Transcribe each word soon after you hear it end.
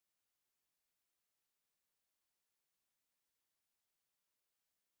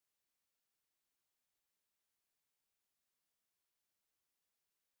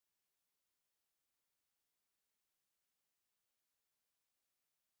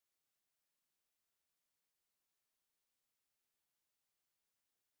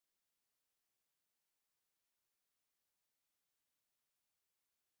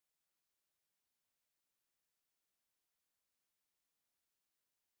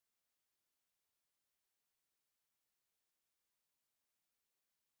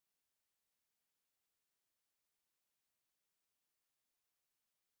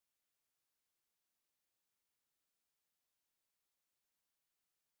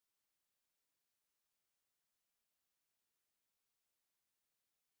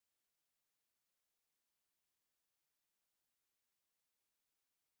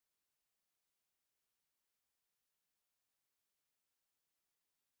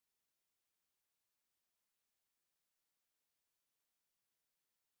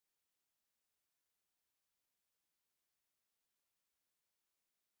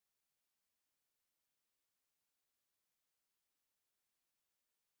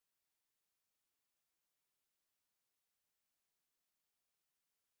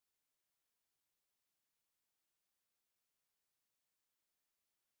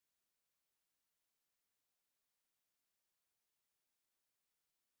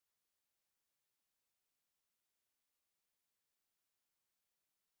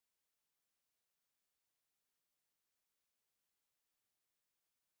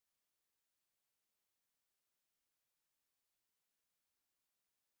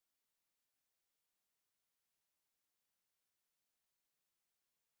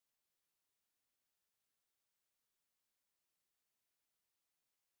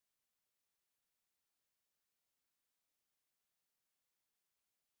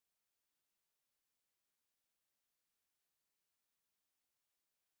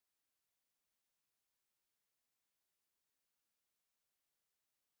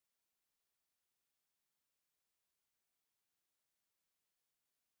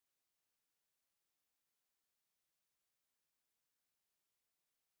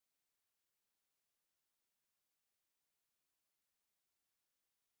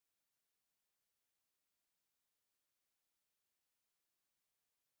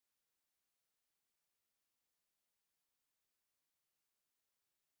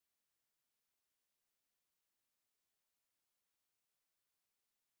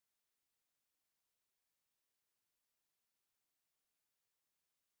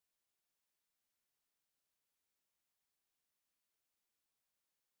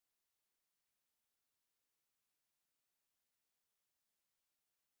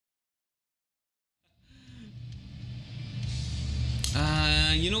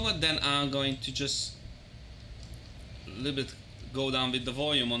you know what? Then I'm going to just a little bit go down with the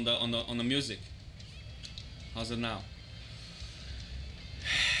volume on the music. How's it now?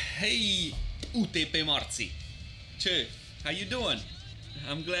 Hey, UTP Marci. Che, how you doing?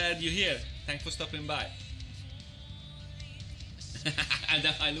 I'm glad you're here. Thanks for stopping by. And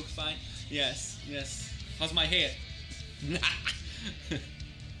I look fine. Yes, yes. How's my hair?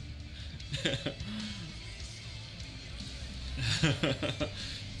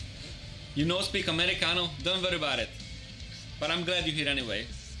 You know, speak Americano? Don't worry about it. But I'm glad you're here anyway.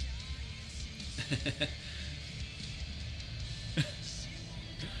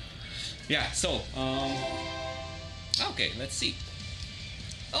 Yeah, so, okay, let's see.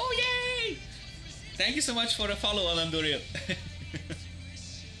 Oh, yay! Thank you so much for the follow, Alan Duriel.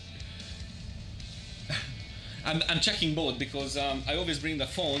 I'm checking both because I always bring the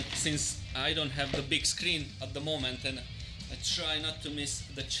phone since I don't have the big screen at the moment, and I try not to miss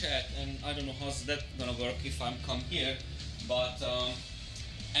the chat, and I don't know how's that gonna work if I'm come here, but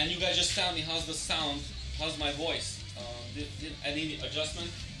and you guys just tell me how's the sound, how's my voice, did any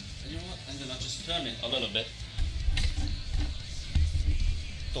adjustment? And you know what, I'm gonna just turn it a little bit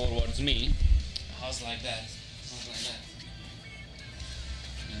towards me. How's like that? How's like that?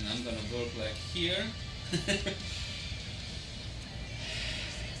 And I'm gonna work like here.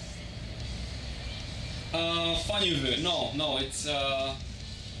 Funny view. No, it's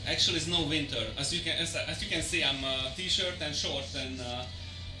actually it's no winter. As you can see, I'm t-shirt and shorts, and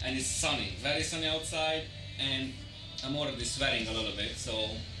it's sunny, very sunny outside, and I'm already sweating a little bit.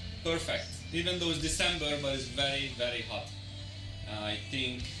 So perfect. Even though it's December, but it's very, very hot. I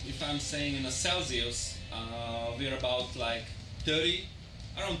think if I'm saying in a Celsius, we're about like 30,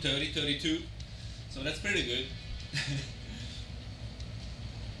 around 30, 32. So that's pretty good.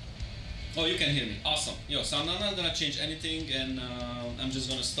 Oh, you can hear me. Awesome. Yo, so I'm not gonna change anything, and I'm just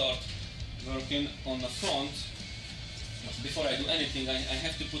gonna start working on the front. Before I do anything, I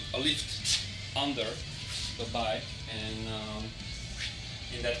have to put a lift under the bike, and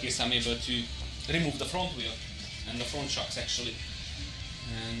in that case, I'm able to remove the front wheel and the front shocks actually.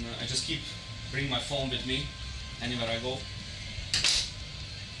 And I just bring my phone with me anywhere I go.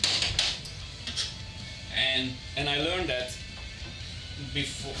 And I learned that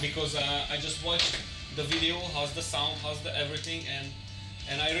before because I just watched the video, how's the sound, how's the everything,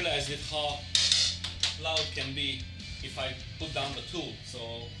 and I realized it how loud it can be if I put down the tool. So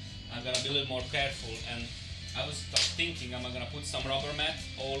I'm gonna be a little more careful, and I was just thinking I'm gonna put some rubber mat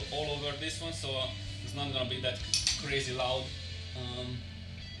all over this one, so it's not gonna be that crazy loud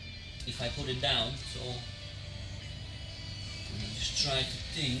if I put it down. So I'm just try to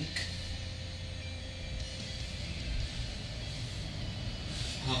think.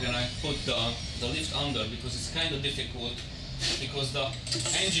 How can I put the lift under, because it's kind of difficult because the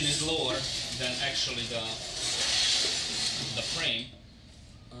engine is lower than actually the frame.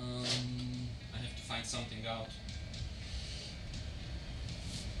 I have to find something out.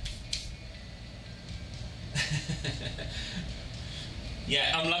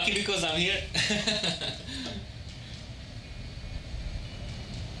 Yeah, I'm lucky because I'm here.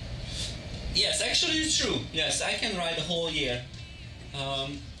 Yes, actually it's true. Yes, I can ride the whole year.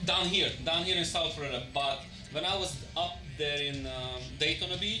 Down here in South Florida, but when I was up there in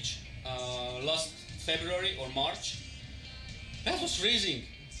Daytona Beach last February or March, that was freezing,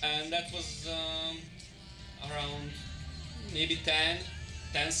 and that was around maybe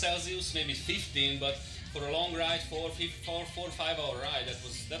 10 Celsius, maybe 15, but for a long ride, 4 or 5 hour ride,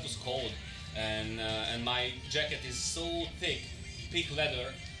 that was cold, and my jacket is so thick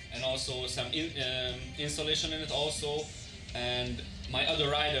leather, and also some insulation in it also. And my other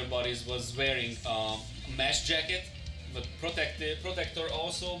rider buddies was wearing a mesh jacket, but protector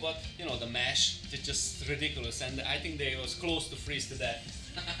also, but you know, the mesh is just ridiculous, and I think they was close to freeze to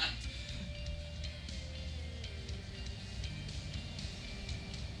death.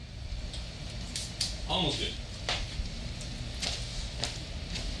 Almost good.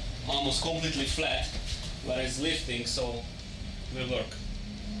 Almost completely flat, but it's lifting, so will work.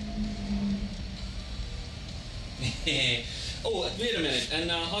 Oh, wait a minute,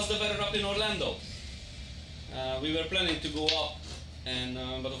 and how's the weather up in Orlando? We were planning to go up, and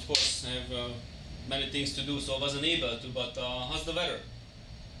but of course I have many things to do, so I wasn't able to, but how's the weather?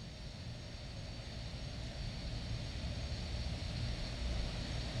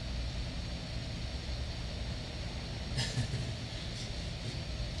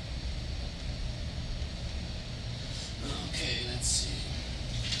 Okay, let's see.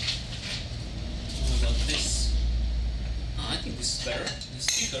 What about this? Oh, I think this is better, the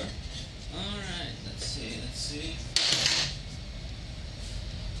speaker. Alright, let's see.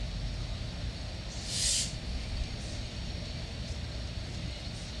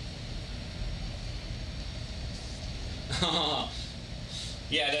 Yeah,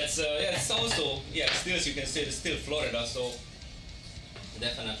 yeah, it's also, yeah, still as you can see, it's still Florida, so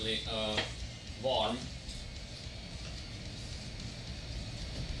definitely warm.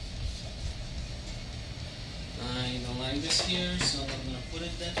 I don't like this here, so I'm not gonna put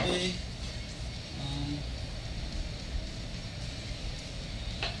it that way.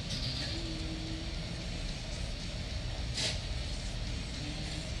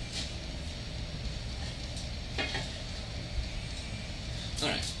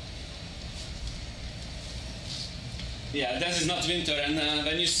 Alright. Yeah, this is not winter, and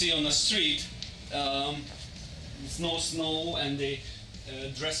when you see on the street snow, and they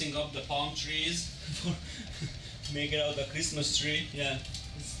dressing up the palm trees for make it out a Christmas tree. Yeah,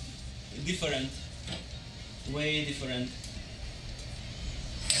 it's different, way different.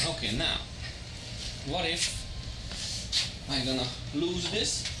 Okay, now, what if I'm gonna lose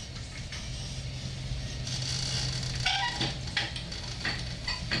this?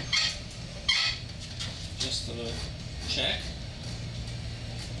 Just a little check.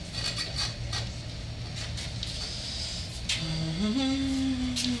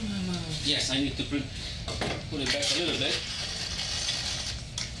 Yes, I need to put it back a little bit.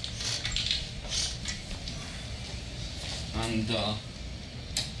 And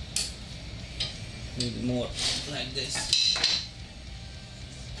maybe more like this.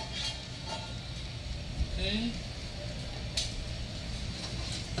 Okay.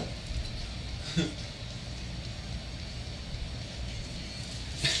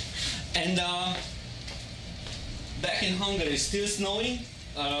 And back in Hungary, still snowing,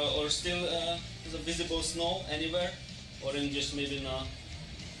 or still is a visible snow anywhere, or in just maybe in a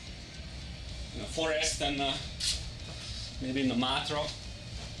forest and maybe in the Matra.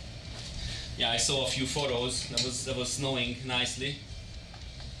 Yeah, I saw a few photos. That was snowing nicely.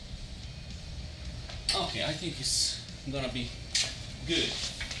 Okay, I think it's gonna be good.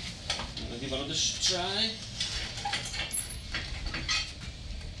 I'm gonna give it another try.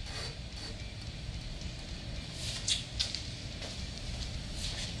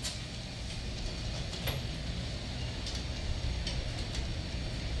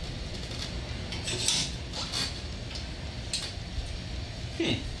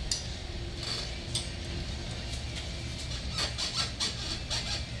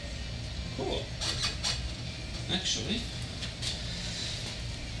 Cool. Actually,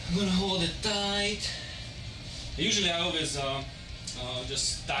 I'm gonna hold it tight. Usually I always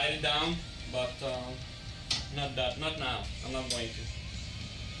just tie it down, but not now. I'm not going to.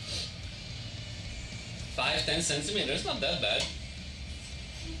 5-10 centimeters, not that bad.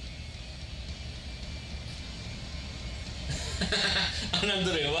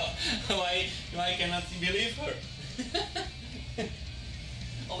 Anandure, why cannot you believe her?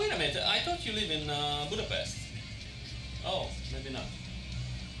 Oh, wait a minute, I thought you live in Budapest. Oh, maybe not.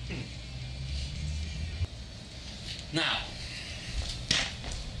 Now,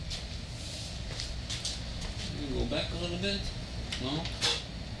 go back a little bit. No?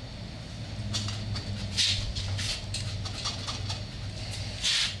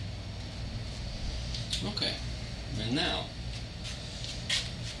 Okay, and now,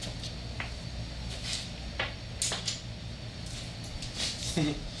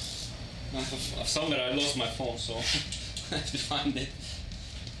 somewhere I lost my phone, so I have to find it.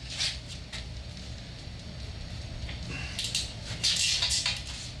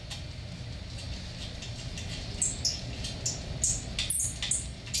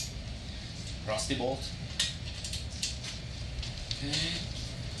 Rusty bolt. Okay.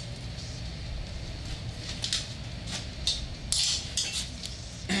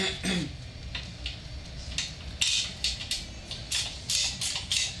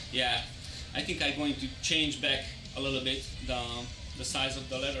 Yeah, I think I'm going to change back a little bit the size of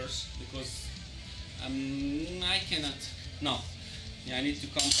the letters, because I cannot. No, yeah, I need to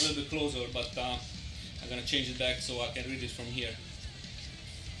come a little bit closer, but I'm gonna change it back so I can read it from here.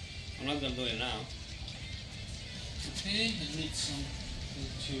 I'm not gonna do it now. Okay, I need some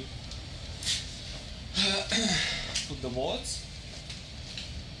to put the words.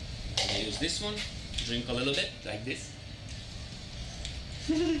 I use this one. Drink a little bit like this.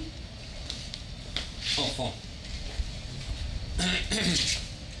 Oh, phone.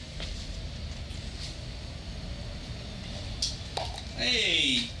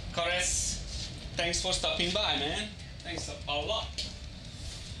 Hey, Kores. Thanks for stopping by, man. Thanks a lot.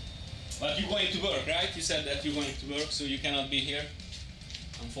 But you're going to work, right? You said that you're going to work, so you cannot be here,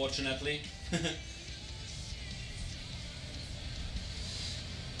 unfortunately.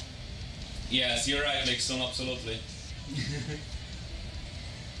 Yes, you're right, Nixon, absolutely.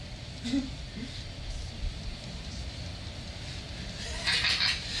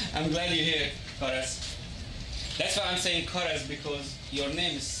 I'm glad you're here, Karas. That's why I'm saying Karas, because your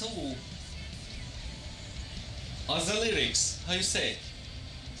name is so... Azalyrics, how you say it?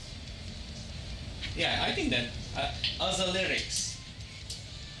 Yeah, I think that. Azalyrics.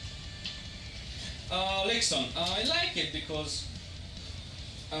 Lixon, I like it because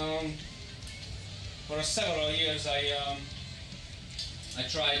for several years I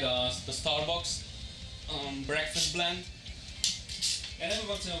tried the Starbucks breakfast blend, and every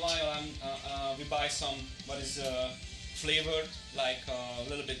once in a while we buy some what is flavored, like a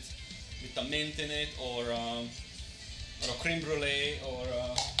little bit with a mint in it, or a creme brulee, or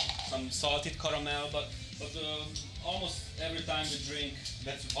some salted caramel. But almost every time we drink,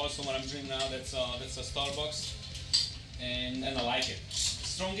 that's also what I'm drinking now. That's a Starbucks, and I like it.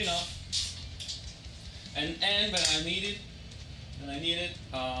 Strong enough. And when I need it,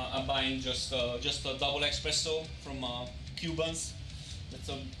 I'm buying just a double espresso from Cubans. That's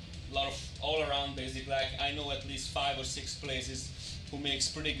a lot of all around basic. Like I know at least 5 or 6 places who makes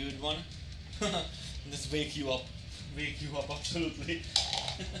pretty good one. Just wake you up absolutely.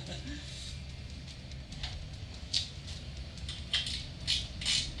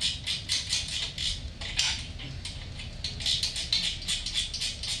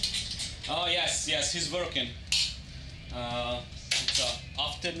 Oh yes, he's working. It's an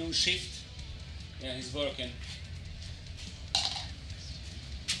afternoon shift. Yeah, he's working.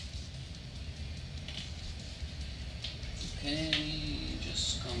 Okay,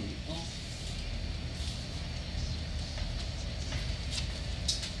 just coming off.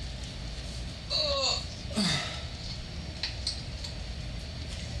 Oh.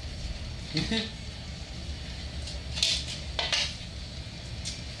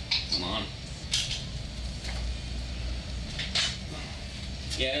 Come on.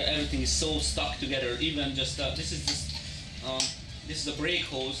 Yeah, everything is so stuck together. Even just this is a brake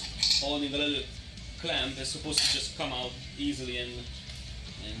hose holding a little clamp. It's supposed to just come out easily, and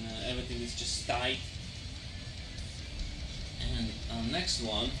everything is just tight. And next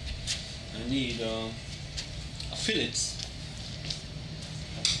one, I need a Phillips.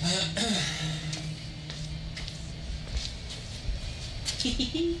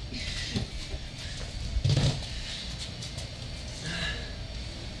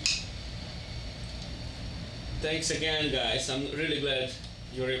 Thanks again, guys. I'm really glad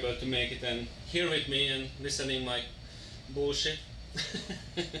you're able to make it and here with me and listening my bullshit.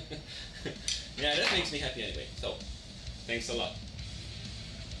 Yeah, that makes me happy anyway. So, thanks a lot.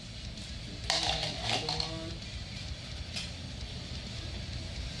 Another one.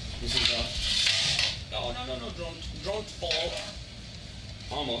 This is a... No, don't fall.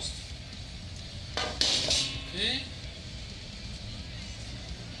 Almost. Okay.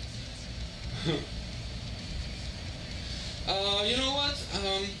 You know what?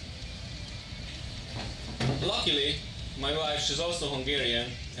 Luckily, my wife, she's also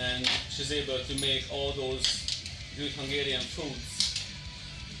Hungarian, and she's able to make all those good Hungarian foods.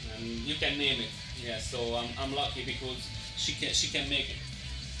 And you can name it. Yeah, so I'm lucky because she can make it.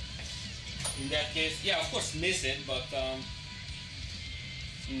 In that case, yeah, of course, miss it, but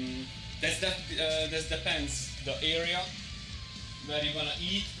that depends the area where you're gonna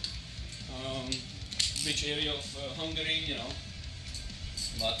eat, which area of Hungary, you know.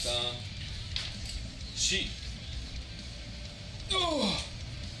 But she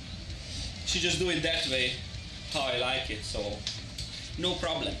just do it that way, how I like it, so no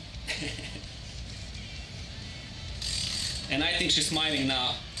problem. And I think she's smiling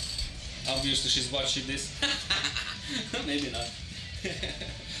now. Obviously she's watching this. Maybe not.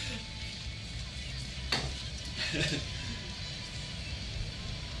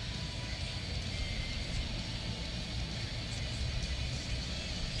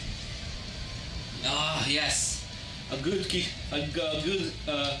 Ah, yes, a good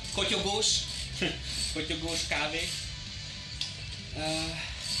kotyogós, kotyogós kávé.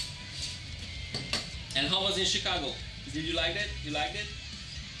 And how was in Chicago? Did you like it? You liked it?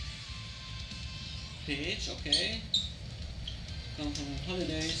 Page, okay. Come from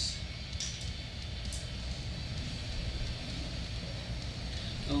holidays.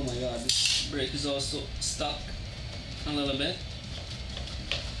 Oh my god, this brake is also stuck a little bit.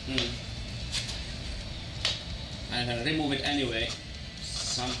 I'm gonna remove it anyway,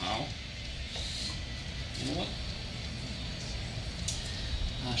 somehow. You know what?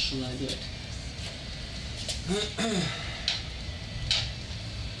 How should I do it?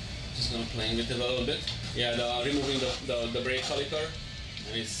 Just gonna play with it a little bit. Yeah, removing the brake caliper,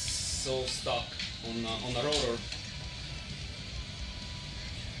 and it's so stuck on the rotor.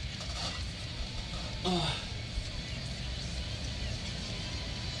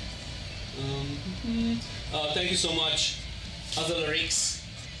 Thank you so much. Other lyrics.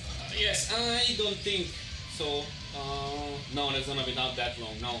 Yes, I don't think so. No, it's gonna be not that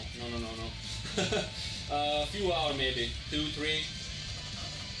long. No, no, no, no, no. A few hours maybe, 2, 3.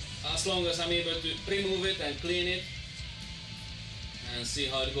 As long as I'm able to remove it and clean it and see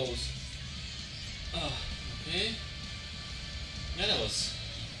how it goes. Okay. Yeah, that was.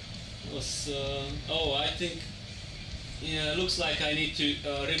 Oh, I think. Yeah, looks like I need to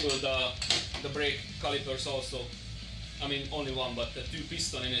rebuild the brake calipers also. I mean, only one, but the 2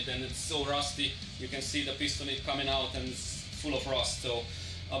 piston in it, and it's so rusty. You can see the piston is coming out and it's full of rust. So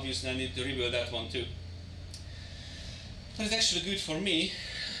obviously I need to rebuild that one too. But it's actually good for me,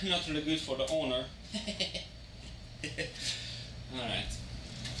 not really good for the owner. Alright.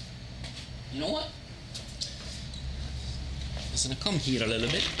 You know what? I'm just gonna come here a little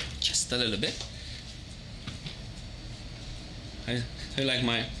bit, just a little bit. I like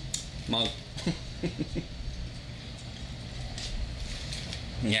my mouth.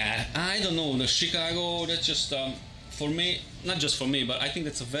 Yeah, I don't know, the Chicago, that's just, for me, not just for me, but I think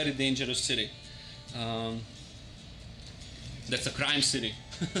that's a very dangerous city. That's a crime city.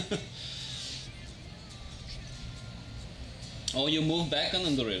 Oh, you moved back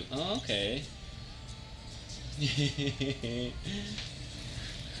on the rail. Oh, okay.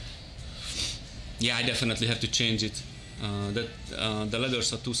 Yeah, I definitely have to change it. The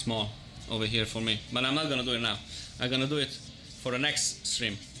letters are too small over here for me. But I'm not gonna do it now. I'm gonna do it for the next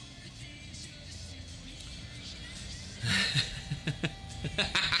stream.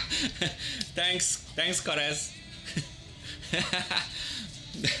 Thanks, Karez.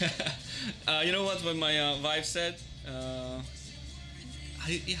 You know what my wife said? How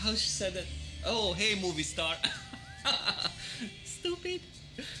she said it? Oh, hey, movie star. Stupid.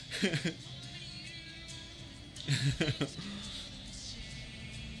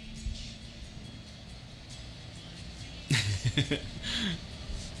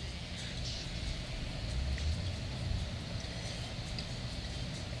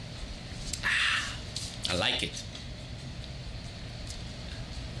 I like it.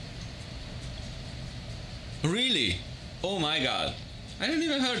 Really? Oh my god. I didn't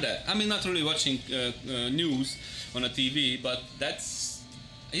even heard that. I mean, not really watching news on a TV, but that's...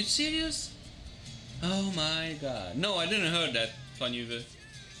 Are you serious? Oh my god. No, I didn't heard that, Fanyuve.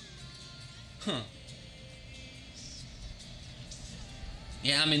 Huh.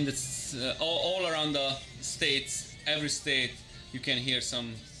 Yeah, I mean, that's all around the states, every state, you can hear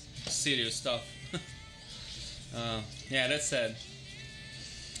some serious stuff. Yeah, that's sad.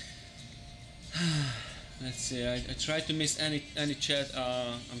 Let's see, I try to miss any chat.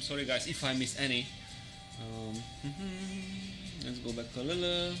 I'm sorry guys if I miss any. Let's go back a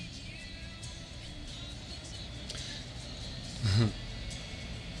little.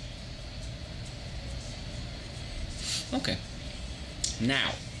 Okay,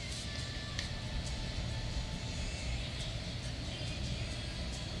 now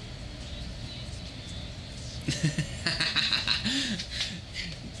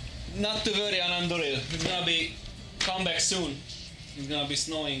not to worry, Anandoril. It's gonna be come back soon. It's gonna be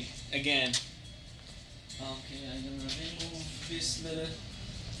snowing again. Okay, I'm gonna remove this little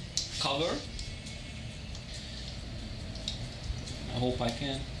cover. I hope I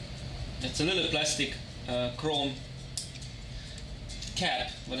can. It's a little plastic chrome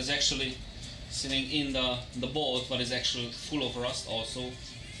cap, but it's actually sitting in the boat, but it's actually full of rust also.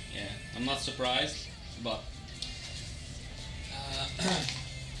 Yeah, I'm not surprised, but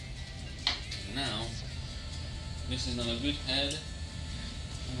now this is not a good head.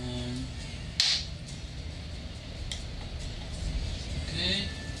 Okay.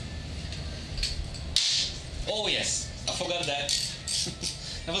 Oh yes, I forgot that.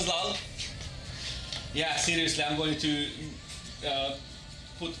 That was loud. Yeah, seriously, I'm going to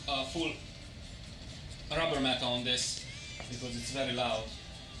put a full rubber mat on this because it's very loud.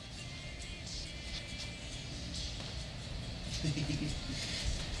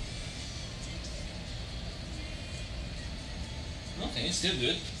 Okay, it's still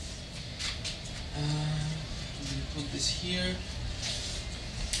good. I'm going to put this here.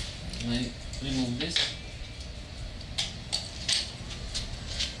 I remove this.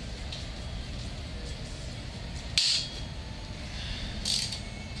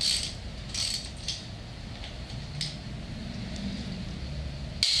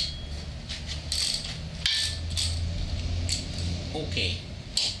 Okay,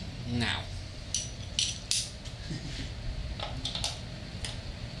 now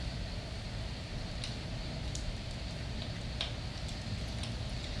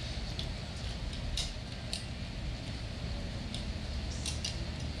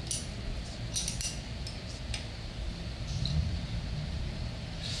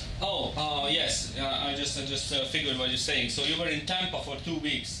Oh, yes. I just figured what you're saying. So you were in Tampa for 2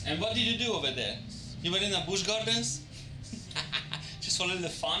 weeks, and what did you do over there? You were in the Busch Gardens, just for a little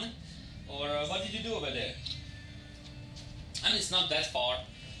fun, or what did you do over there? And it's not that far.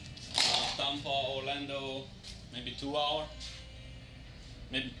 Tampa, Orlando, maybe 2 hour.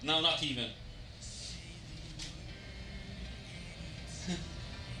 Maybe no, not even.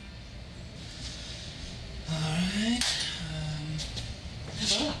 All right.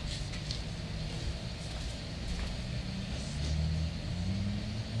 Ah.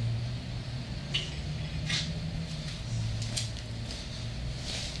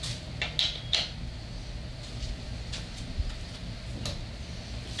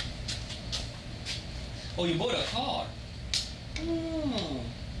 Oh, you bought a car. Oh.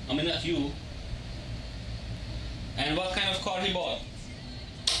 I mean, not you. And what kind of car he bought?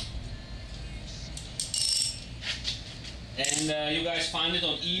 And you guys find it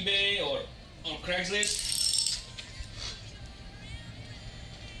on eBay or on Craigslist?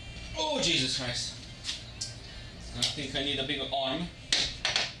 Oh, Jesus Christ. I think I need a bigger arm.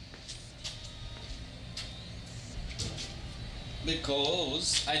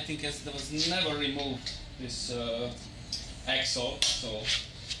 Because I think there was never removed this axle, so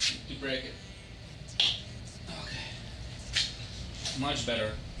to break it. Okay. Much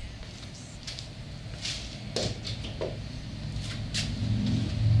better.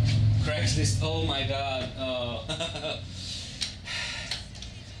 Craigslist, oh my god.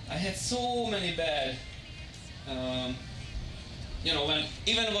 I had so many bad, you know, when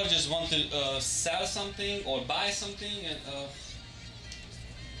even if I just want to sell something or buy something, and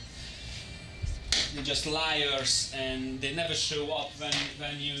they're just liars and they never show up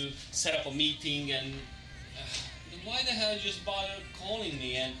when you set up a meeting, and why the hell just bother calling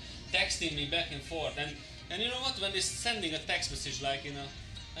me and texting me back and forth, and you know what, when they're sending a text message like, you know,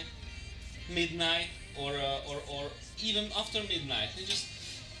 like midnight or even after midnight, they just,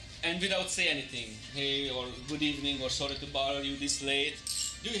 and without say anything, hey or good evening or sorry to bother you this late,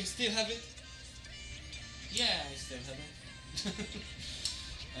 do you still have it? Yeah, I still have it.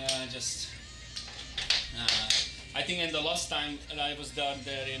 I think in the last time that I was down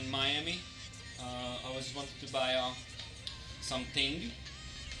there in Miami, I was wanted to buy something,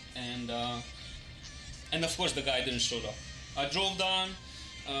 and of course the guy didn't show up. I drove down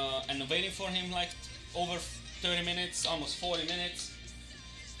and waiting for him like over 30 minutes, almost 40 minutes,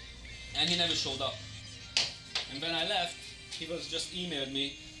 and he never showed up. And when I left, he was just emailed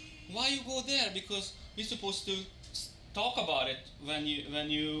me, why you go there, because we're supposed to talk about it when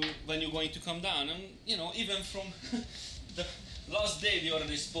you're going to come down. And you know, even from the last day we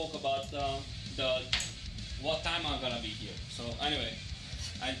already spoke about the what time I'm gonna be here. So anyway,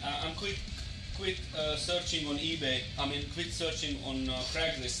 I'm quit searching on eBay. I mean, quit searching on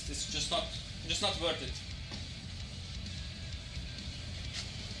Craigslist. It's just not worth it.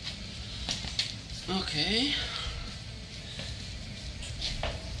 Okay.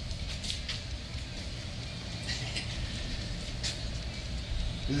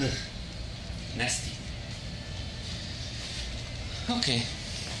 Ugh, nasty. Okay.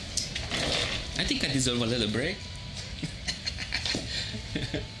 I think I deserve a little break.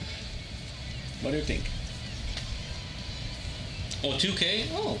 What do you think? Oh, 2K?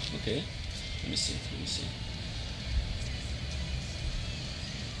 Oh, okay. Let me see.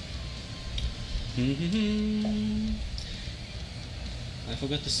 I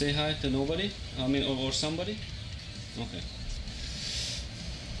forgot to say hi to nobody. I mean, or somebody. Okay.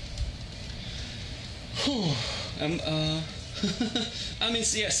 I mean,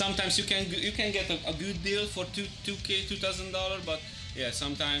 yeah. Sometimes you can get a good deal for $2K, $2,000, but yeah,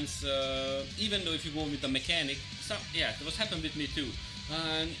 sometimes even though if you go with a mechanic, yeah, that was happened with me too.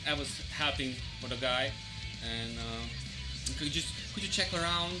 And I was helping for the guy, and could you check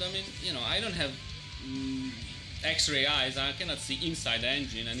around? I mean, you know, I don't have X-ray eyes. I cannot see inside the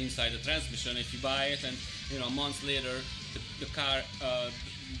engine and inside the transmission. If you buy it and you know months later the car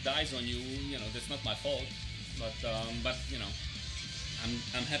dies on you, you know that's not my fault. But you know,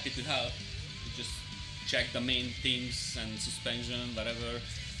 I'm happy to help. Just check the main things and suspension, whatever,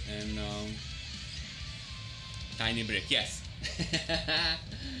 and tiny brake. Yes.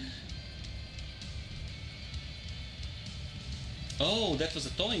 Oh, that was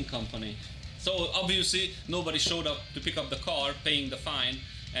a towing company. So obviously nobody showed up to pick up the car, paying the fine,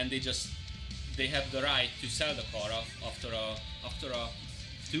 and they have the right to sell the car off after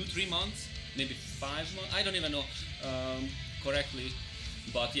 2-3 months, maybe 5 months. I don't even know correctly,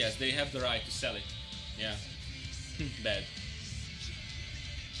 but yes, they have the right to sell it. Yeah, bad.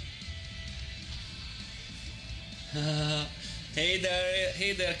 Hey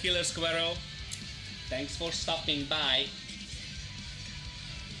there, Killer Squirrel. Thanks for stopping by.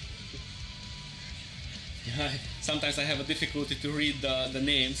 Sometimes I have a difficulty to read the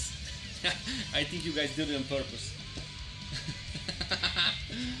names. I think you guys did it on purpose.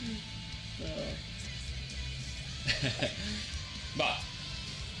 But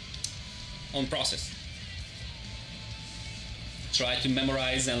on process, try to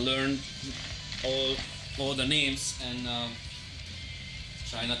memorize and learn all the names, and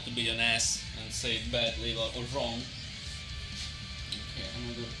try not to be an ass and say it badly or wrong. Okay,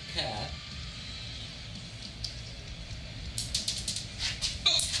 another cat.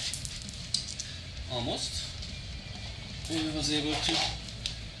 Almost. And I was able to.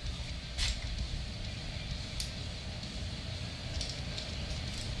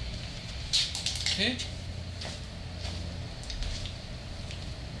 Okay.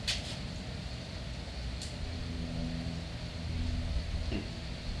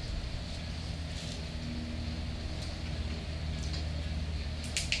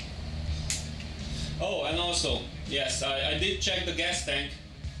 Oh, and also, yes, I did check the gas tank,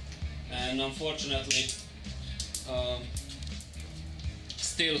 and unfortunately,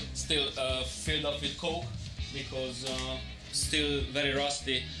 still filled up with coke, because still very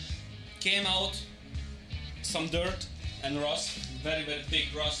rusty. Came out some dirt and rust, very thick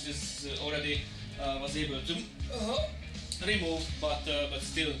rust is already was able to remove, but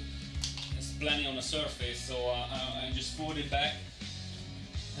still there's plenty on the surface, so I just poured it back,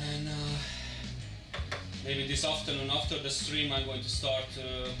 and maybe this afternoon after the stream I'm going to start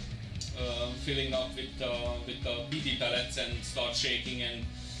filling up with BB pellets and start shaking and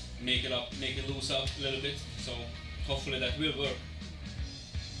make it loose up a little bit, so hopefully that will work.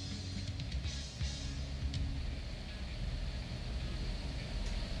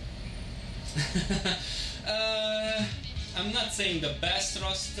 I'm not saying the best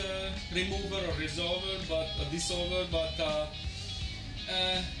rust remover or dissolver, but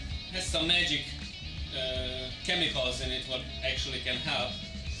has some magic chemicals in it what actually can help.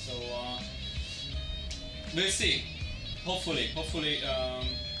 So we'll see. Hopefully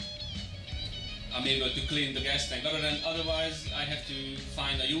I'm able to clean the gas tank. Otherwise I have to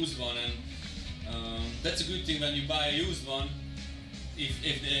find a used one, and that's a good thing when you buy a used one.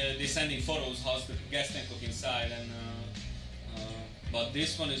 If they're sending photos how's the gas tank look inside, and but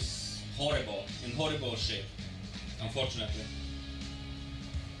this one is horrible, in horrible shape, unfortunately.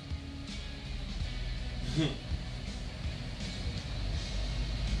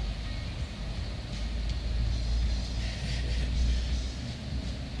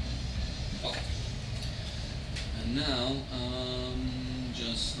 Okay, and now I'm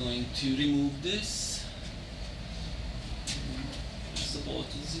just going to remove this. The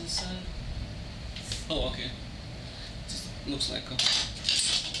bottles inside. Oh, okay. Just looks like a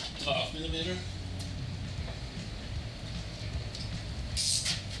half millimeter.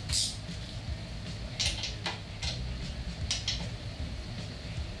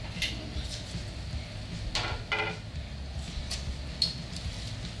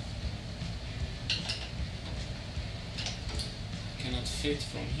 Cannot fit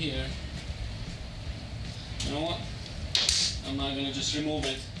from here. You know what? I'm not gonna just remove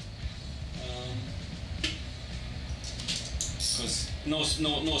it, because no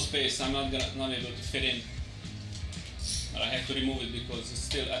space. I'm not able to fit in. But I have to remove it because it's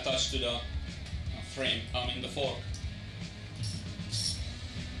still attached to the frame. I mean the fork.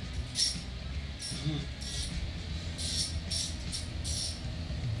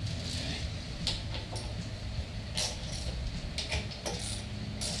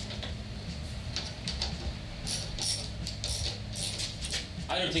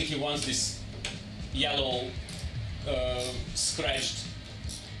 I don't think he wants this yellow scratched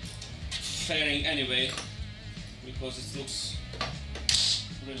fairing anyway, because it looks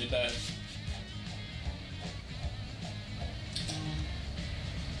really bad.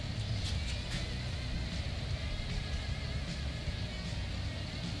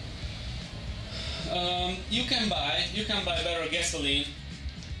 You can buy better gasoline.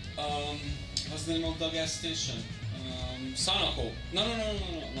 What's the name of the gas station? Sunoco. No,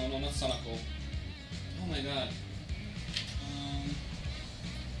 not Sunoco. Oh my god.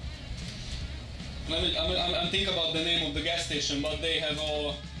 I'm thinking about the name of the gas station, but they have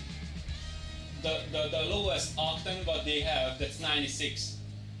all the lowest octane what they have, that's 96.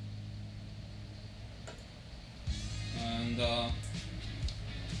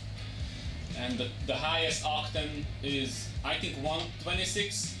 And the highest octane is I think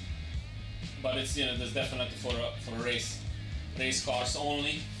 126, but it's, you know, there's definitely for race cars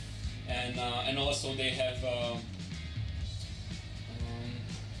only, and also they have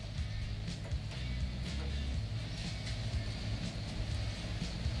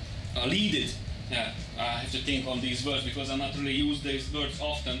leaded. Yeah, I have to think on these words because I'm not really use these words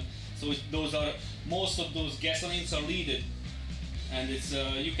often. So those are most of those gasolines are leaded, and it's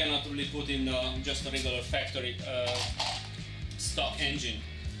you cannot really put in just a regular factory stock engine,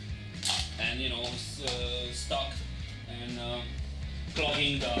 and you know stock and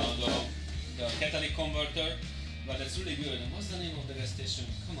clogging the catalytic converter. But it's really good. And what's the name of the gas station?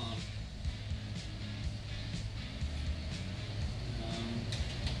 Come on.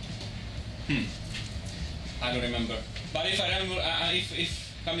 I don't remember. But if I remember,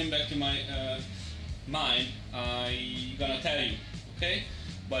 if coming back to my mind, I'm gonna tell you, okay?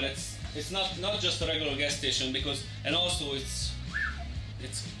 But it's not just a regular gas station because, and also it's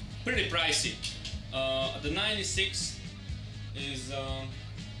pretty pricey. The 96 is a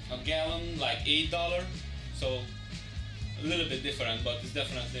gallon like $8, so a little bit different, but it's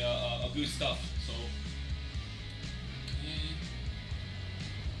definitely a good stuff. So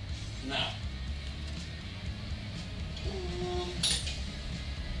now.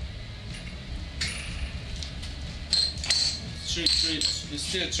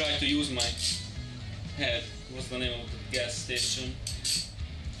 Still try to use my head. What's the name of the gas station?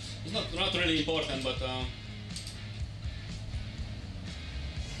 It's not really important, but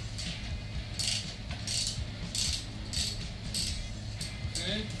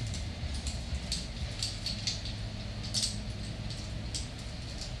okay.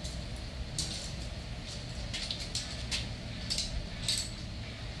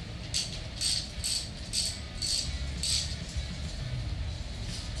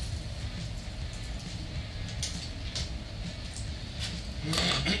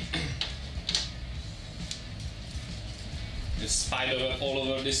 There's spider all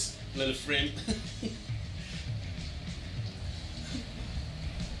over this little frame.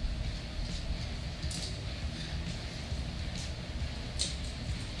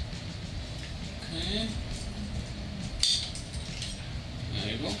 Okay.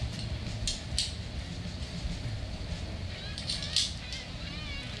 There you go.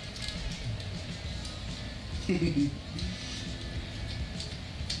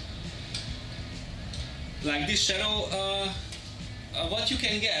 Like this shadow, what you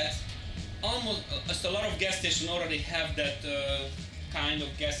can get, almost a lot of gas stations already have that kind of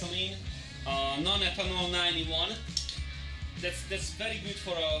gasoline, non-ethanol 91. That's very good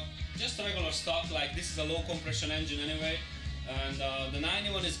for just a regular stock. Like this is a low compression engine anyway, and the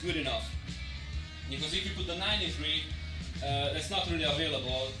 91 is good enough. Because if you put the 93, that's not really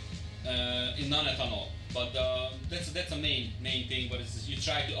available in non-ethanol. But that's a main thing. But you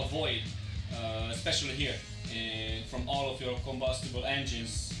try to avoid, especially here, from all of your combustible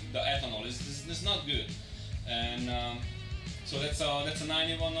engines, the ethanol is not good. And so that's a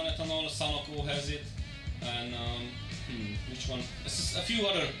 91 non-ethanol. Sunoco has it, and which one? A few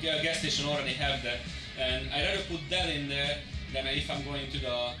other gas stations already have that. And I'd rather put that in there than if I'm going to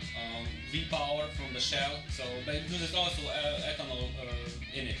the V-Power from the Shell. So, but because there's also ethanol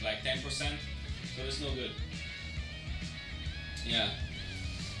in it, like 10%, so it's no good. Yeah.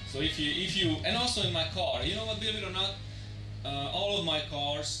 So if you, and also in my car, you know what, believe it or not, all of my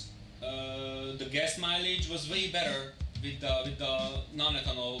cars, the gas mileage was way better with the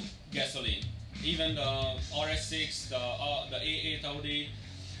non-ethanol gasoline. Even the RS6, the A8 Audi,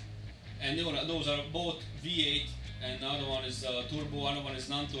 and those are both V8, and the other one is turbo, other one is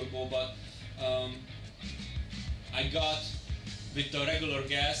non-turbo. But I got with the regular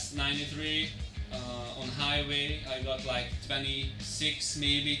gas 93 on highway, I got like 26,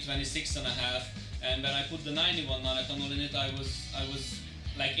 maybe 26 and a half. And when I put the 91 non-ethanol in it, I was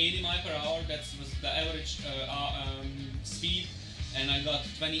like 80 miles per hour. That was the average speed, and I got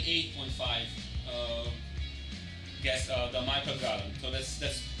 28.5 gas the mile per gallon. So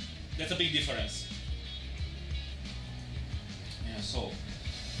that's a big difference. Yeah. So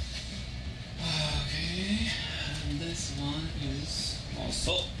okay, and this one is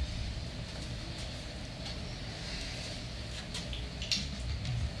also.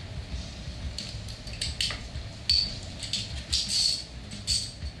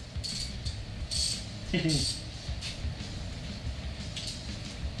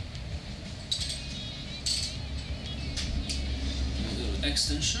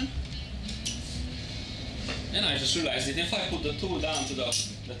 Extension, and I just realized that if I put the tool down to that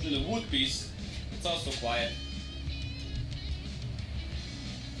little wood piece, it's also quiet.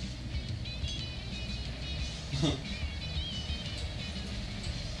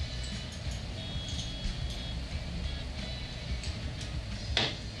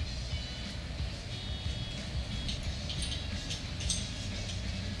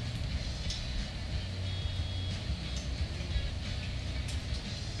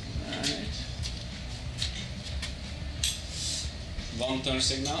 on turn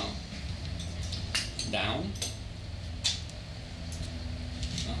signal. Down.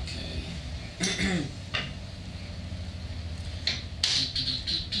 Okay.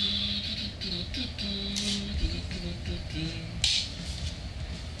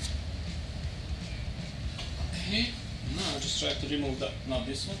 Okay. Now I'll just try to remove the, not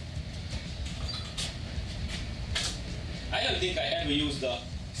this one. I don't think I ever used the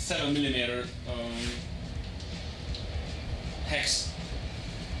 7mm hex.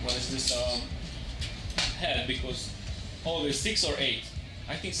 What is this head? Because always 6 or 8.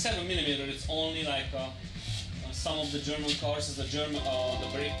 I think 7mm. It's only like some of the German cars is the German the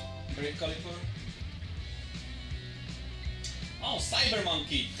brake caliper. Oh, Cyber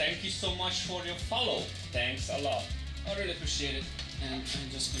Monkey, thank you so much for your follow. Thanks a lot. I really appreciate it. And I'm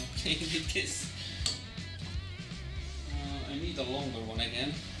just gonna play with this. I need a longer one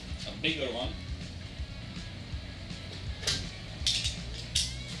again, a bigger one.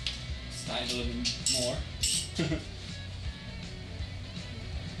 Slide a little bit more.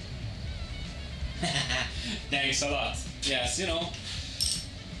 Thanks a lot. Yes, you know.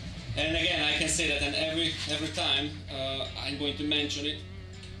 And again, I can say that, and every time I'm going to mention it.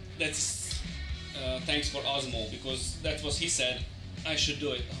 That's thanks for Osmo, because that was he said I should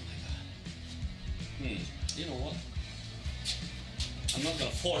do it. Oh my god. You know what? I'm not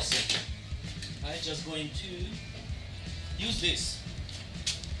gonna force it. I'm just going to use this.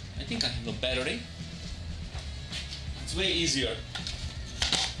 I think I have a battery. It's way easier.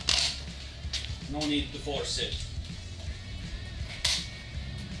 No need to force it.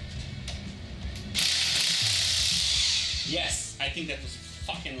 Yes, I think that was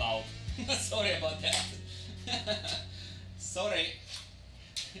fucking loud. Sorry about that. Sorry.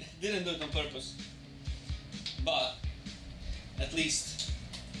 Didn't do it on purpose. But at least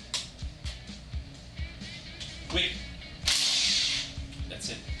quick. That's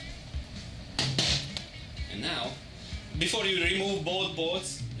it. And now, before you remove both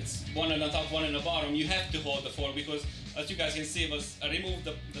boards, it's one on the top, one on the bottom, you have to hold the fork, because as you guys can see, I removed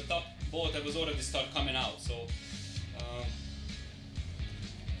the top board that was already start coming out. So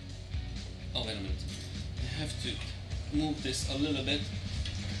oh, wait a minute. I have to move this a little bit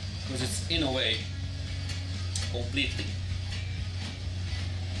because it's in a way completely.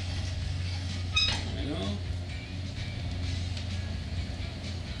 There we go.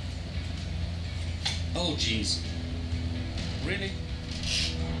 Oh, jeez. Really?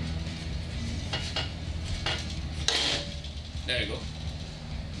 There you go.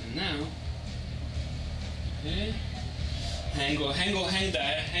 And now, okay.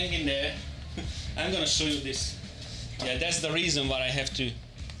 Hang in there. I'm gonna show you this. Yeah, that's the reason why I have to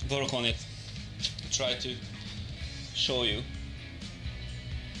work on it. Try to show you.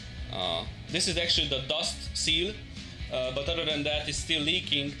 This is actually the dust seal, but other than that, it's still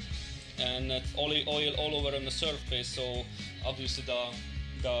leaking, and it's oil all over on the surface. So obviously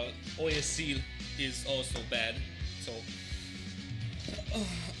the oil seal is also bad. So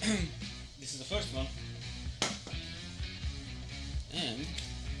this is the first one. And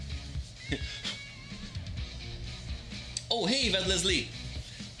oh, hey, Ved Leslie,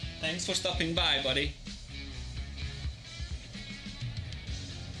 thanks for stopping by, buddy.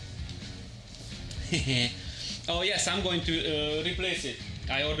 Oh yes, I'm going to replace it.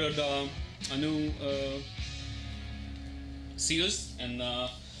 I ordered a new seals, and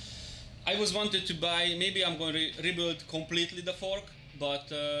I was wanted to buy. Maybe I'm going to rebuild completely the fork,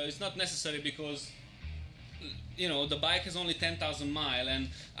 but it's not necessary, because you know the bike has only 10,000 miles, and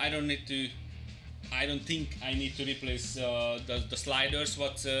I don't think I need to replace the sliders.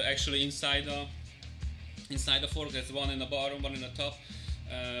 What's actually inside the fork? There's one in the bottom, one in the top.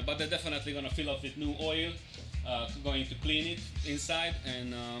 But they're definitely gonna fill up with new oil. Going to clean it inside,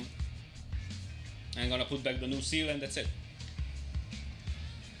 and I'm gonna put back the new seal, and that's it.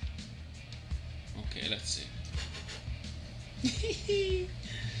 Okay, let's see.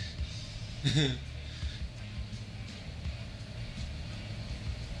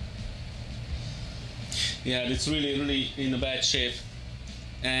 Yeah, it's really in a bad shape.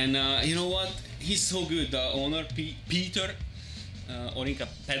 And you know what? He's so good. The owner, Peter, or inca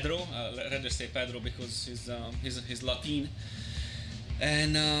Pedro. I'd rather say Pedro because he's Latin.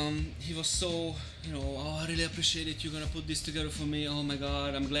 And he was so, you know, oh, I really appreciate it. You're gonna put this together for me. Oh my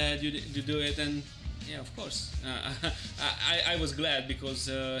God, I'm glad you do it. And yeah, of course, I was glad, because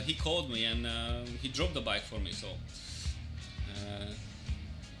he called me and he dropped the bike for me. So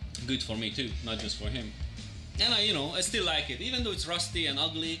good for me too, not just for him. And I still like it, even though it's rusty and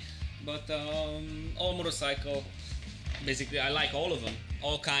ugly. But all motorcycle, basically, I like all of them,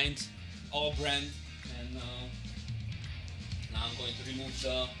 all kinds, all brand. And Now I'm going to remove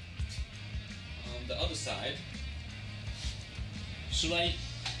the other side. Should I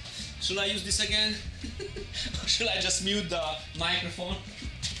use this again? Or should I just mute the microphone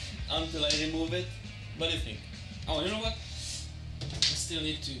until I remove it? What do you think? Oh, you know what? I still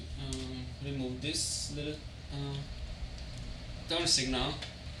need to remove this little turn signal.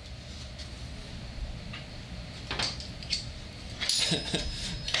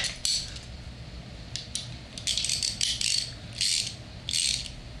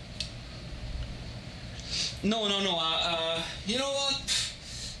 No. You know what?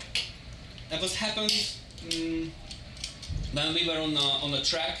 That was happened when we were on the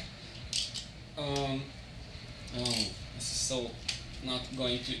track. Oh, this is so not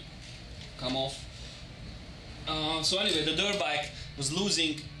going to come off. So anyway, the dirt bike was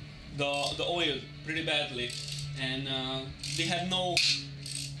losing the oil pretty badly, and they had no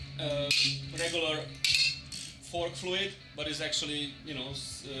regular fork fluid, but it's actually, you know,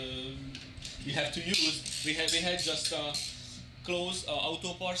 you have to use. We had just a closed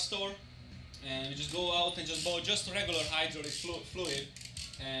auto parts store, and you just go out and just buy just regular hydraulic fluid,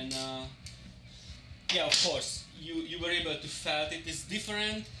 and yeah, of course you were able to felt it is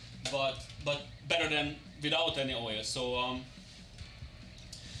different, but better than without any oil. So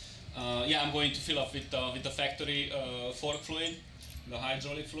yeah, I'm going to fill up with the factory fork fluid, the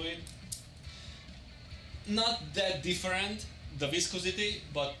hydraulic fluid. Not that different, the viscosity,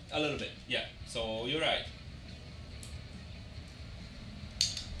 but a little bit, yeah. So you're right.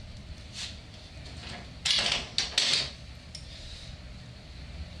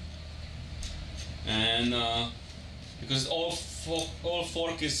 And because all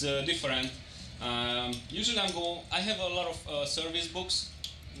fork is different, usually I have a lot of service books,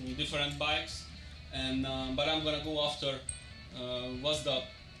 different bikes, and but I'm gonna go after what's the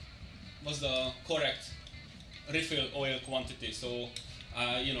correct refill oil quantity. So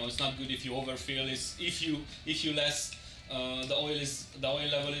you know, it's not good if you overfill. It's if you less the oil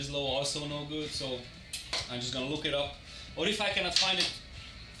level is low, also no good. So I'm just gonna look it up, or if I cannot find it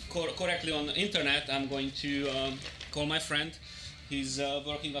correctly on the internet, I'm going to call my friend. He's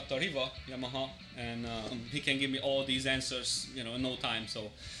working at Riva Yamaha, and he can give me all these answers, you know, in no time.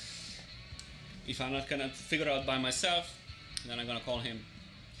 So if I'm not gonna figure out by myself, then I'm gonna call him.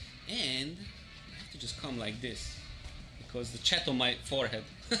 And I have to just come like this because the chat on my forehead.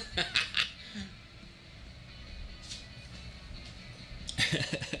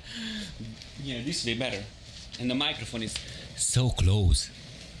 Yeah, this way better. And the microphone is so close.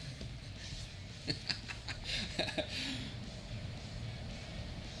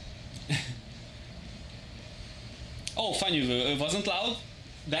 Oh, funny, it wasn't loud?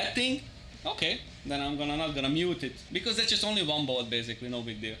 That thing? Okay, then I'm not gonna mute it, because that's just only one bolt basically, no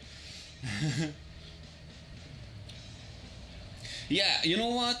big deal. Yeah, you know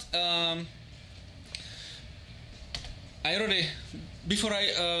what? I already, before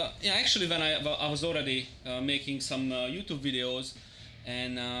yeah, actually when I was already making some YouTube videos,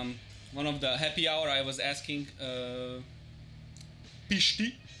 and one of the happy hour I was asking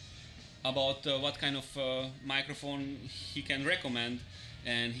Pishti about what kind of microphone he can recommend,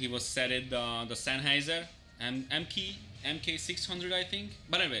 and he was said it the Sennheiser MK600, I think.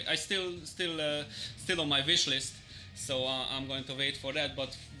 But anyway, I still on my wish list, so I'm going to wait for that.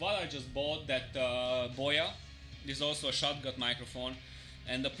 But what I just bought, that Boya, is also a shotgun microphone,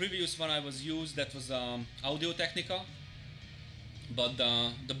 and the previous one I was used, that was Audio Technica, but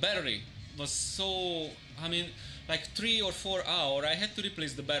the battery was so, I mean, like 3 or 4 hours. I had to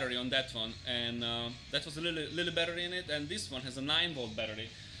replace the battery on that one, and that was a little battery in it, and this one has a 9-volt battery,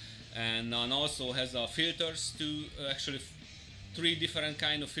 and also has filters too, actually 3 different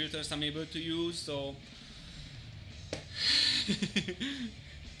kind of filters I'm able to use. So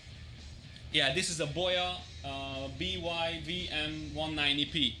yeah, this is a Boya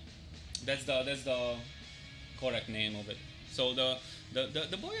BY-VM190P. That's the correct name of it. So the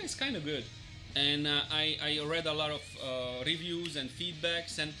Boya is kind of good, and I read a lot of reviews and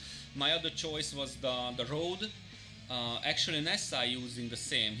feedbacks, and my other choice was the Rode. Actually, Nessa using the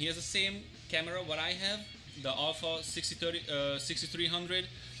same. He has the same camera what I have, the Alpha 6300,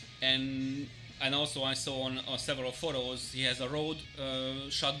 and also I saw on several photos he has a Rode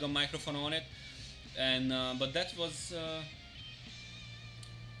shotgun microphone on it, and but that was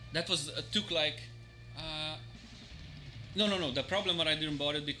took like. No. The problem that I didn't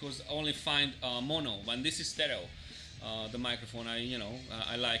bought it because I only find mono. When this is stereo, the microphone, I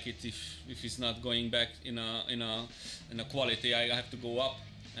like it if it's not going back in a quality. I have to go up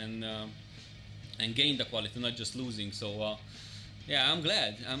and gain the quality, not just losing. So yeah, I'm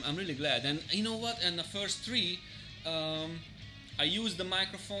glad. I'm really glad. And you know what? And the first 3, I used the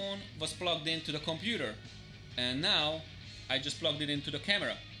microphone, was plugged into the computer, and now I just plugged it into the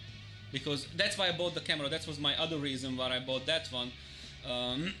camera, because that's why I bought the camera. That was my other reason why I bought that one,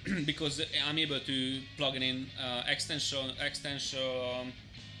 because I'm able to plug it in external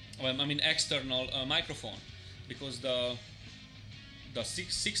microphone, because the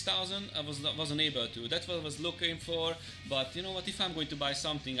 6000 I wasn't able to. That's what I was looking for. But you know what? If I'm going to buy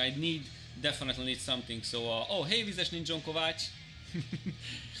something, I definitely need something. So oh, hey, Vizes Ninjon Kovács.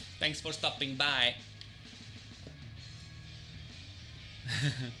 Thanks for stopping by.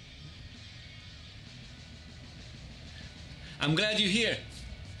 I'm glad you're here,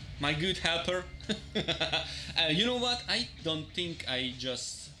 my good helper. You know what? I don't think I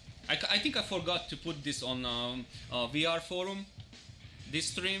think I forgot to put this on VR forum. This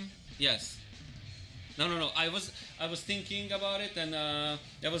stream, yes. No. I was thinking about it, and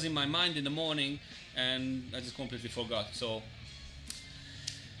that was in my mind in the morning, and I just completely forgot. So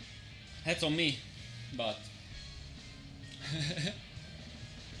that's on me, but.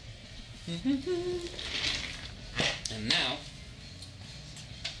 And now.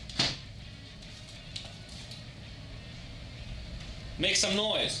 Make some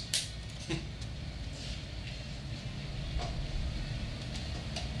noise.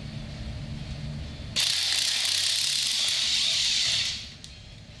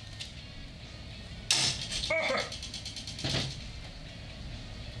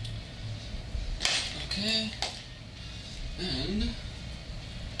 Okay. And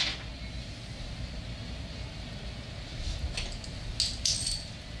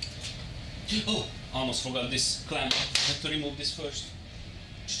oh, I almost forgot this clamp. I have to remove this first.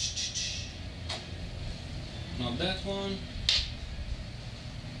 Not that one.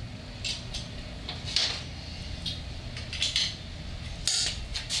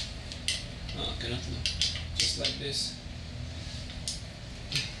 Oh, okay, just like this.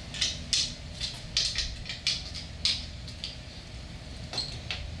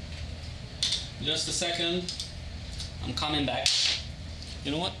 Just a second. I'm coming back.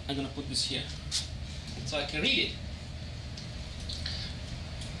 You know what? I'm gonna put this here so I can read it.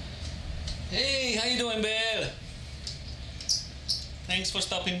 Hey, how you doing, Bill? Thanks for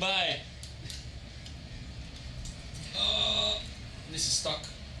stopping by. This is stuck.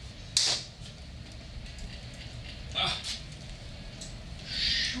 Ah.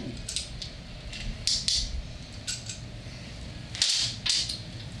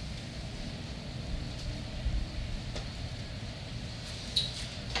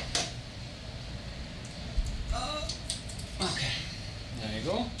 Okay, there you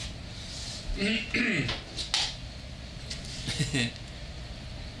go.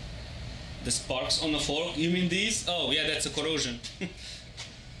 The sparks on the fork, you mean these? Oh yeah, that's a corrosion.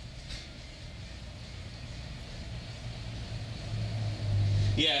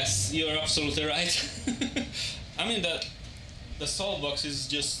 Yes, you're absolutely right. I mean the salt box is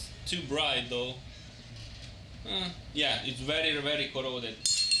just too bright though. Yeah, it's very corroded,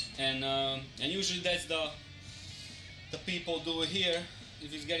 and usually that's the people do it here.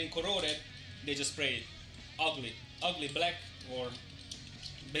 If it's getting corroded, they just spray it ugly black, or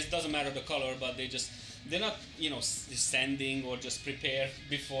it doesn't matter the color, but they're not, you know, sanding or just prepare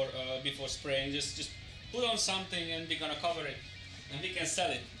before spraying. Just put on something and we're gonna cover it, and we can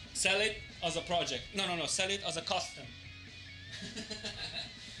sell it as a project. No, sell it as a custom.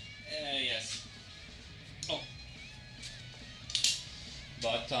 Yes. Oh,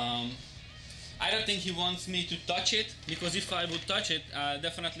 but I don't think he wants me to touch it, because if I would touch it,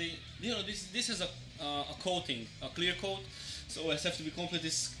 definitely, you know, this is a coating, a clear coat, so it has to be completely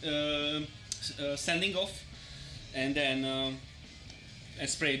sanding off, and then and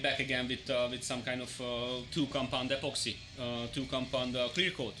spray it back again with some kind of 2-compound epoxy, 2-compound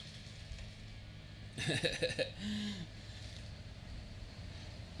clear coat.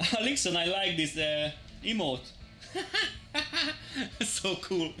 Listen, I like this emote. So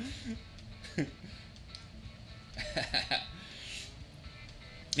cool.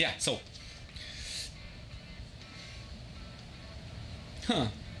 Yeah, so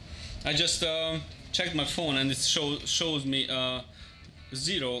I just checked my phone, and it shows me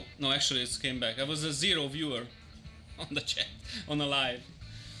 0. No, actually it came back. I was a 0 viewer on the chat, on the live.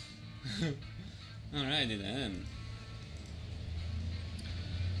 Alrighty then.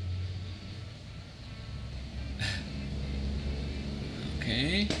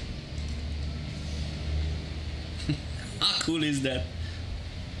 Okay. How cool is that?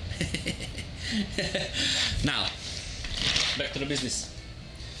 Now, back to the business.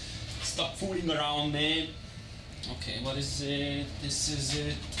 Stop fooling around, man. Okay, what is it? This is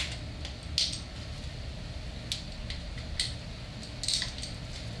it.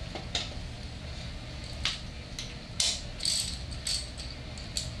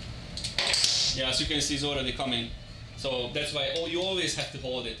 Yeah, as you can see, it's already coming. So that's why you always have to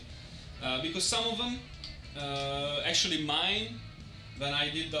hold it. Because some of them, actually mine, when I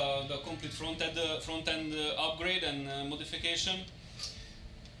did the complete front end upgrade and modification,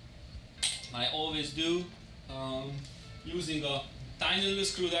 I always do using a tiny little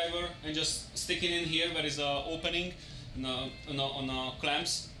screwdriver and just sticking in here where is an opening on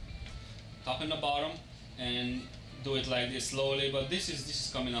clamps, top and the bottom, and do it like this slowly. But this is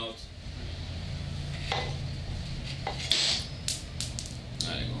coming out.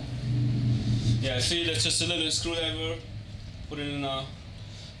 There you go. Yeah, see, that's just a little screwdriver. Put it in a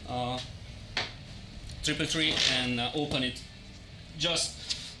 333 and open it. Just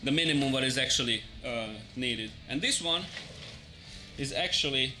the minimum what is actually needed. And this one is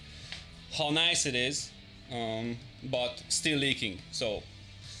actually how nice it is, but still leaking. So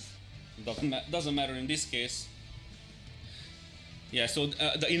doesn't matter in this case. Yeah. So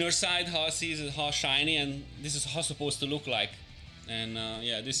the inner side, how I see, is how shiny, and this is how it's supposed to look like. And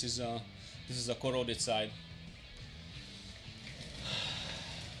yeah, this is a corroded side.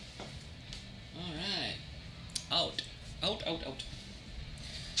 All right. Out.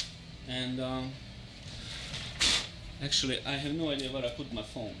 And actually, I have no idea where I put my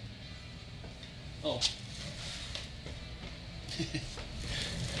phone. Oh.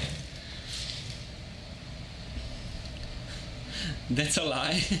 That's a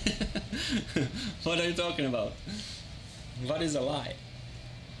lie. What are you talking about? What is a lie?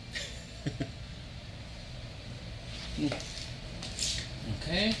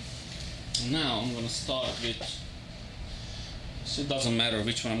 Okay. Now I'm gonna start with. So it doesn't matter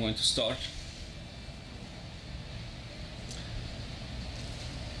which one I'm going to start.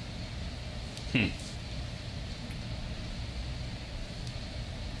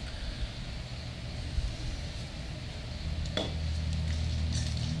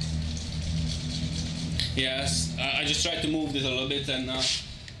 Yes, I just tried to move this a little bit, and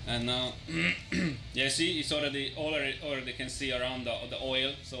yeah, see, it's already can see around the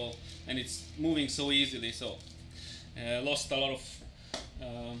oil, so, and it's moving so easily, so lost a lot of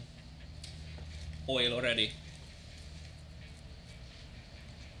oil already.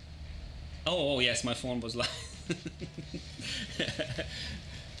 Oh yes, my phone was like.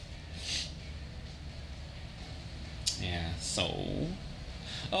 Yeah, so.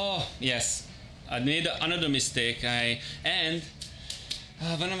 Oh yes, I made another mistake. When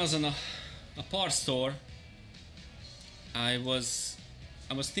I was in a parts store, I was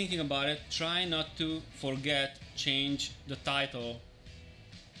thinking about it. Try not to forget change the title,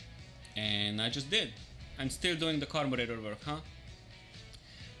 and I just did. I'm still doing the carburetor work, huh?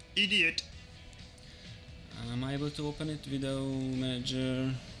 Idiot. Am I able to open it? Video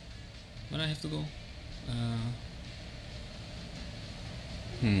manager. Where I have to go?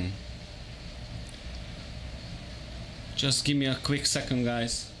 Just give me a quick second,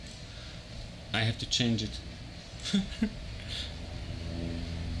 guys. I have to change it.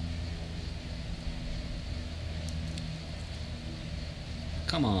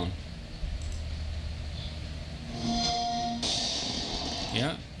 Come on.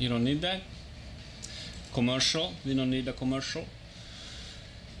 Yeah, you don't need that. Commercial, we don't need a commercial.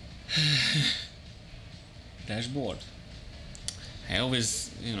 Dashboard. I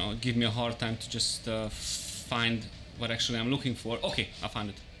always, give me a hard time to just find what actually I'm looking for. Okay, I found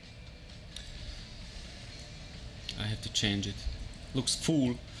it. I have to change it. Looks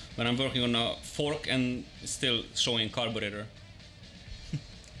full when I'm working on a fork and it's still showing carburetor.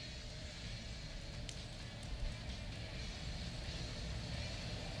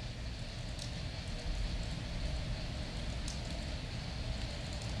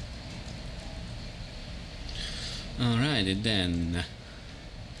 Alrighty then.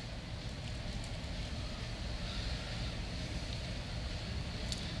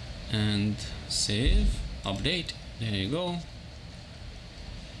 And save, update, there you go.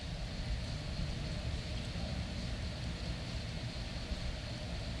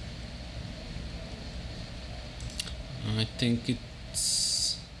 I think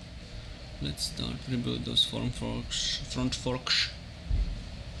it's, let's start rebuild those front forks.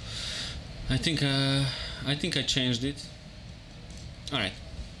 I think I changed it. All right.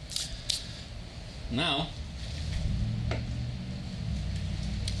 Now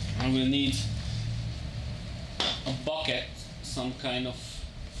I will need a bucket, some kind of,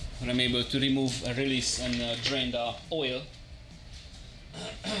 where I'm able to remove, release, and drain the oil.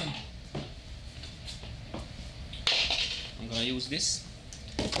 I'm gonna use this.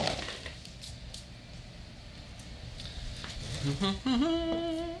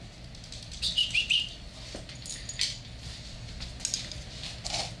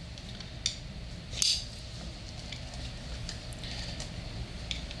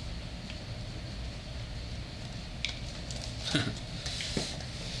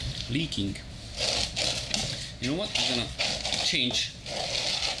 leaking. You know what? I'm gonna change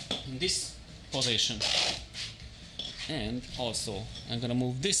in this position, and also I'm gonna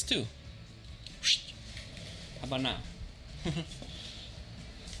move this too. How about now?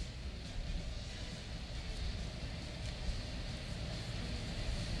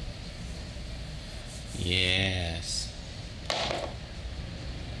 Yes.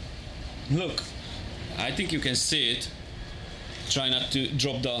 Look, I think you can see it. Try not to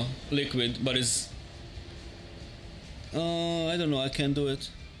drop the liquid, but it's I don't know, I can do it.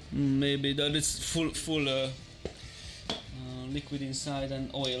 Maybe that is full liquid inside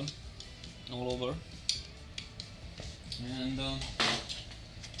and oil all over. And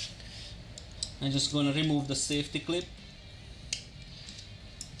I'm just gonna remove the safety clip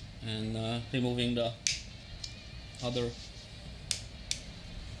and removing the other.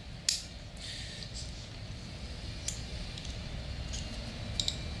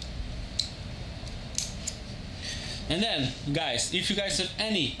 And then, guys, if you guys have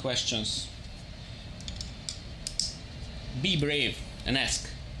any questions, be brave and ask.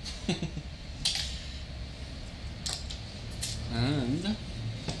 And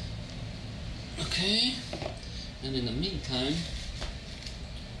okay, and in the meantime,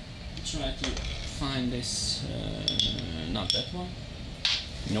 try to find this. Not that one.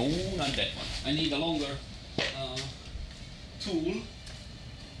 No, not that one. I need a longer tool.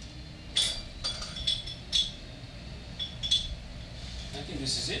 I think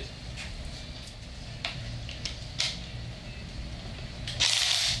this is it.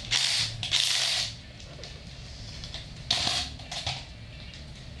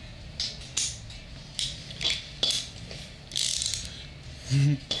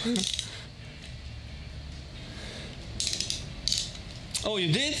 Oh,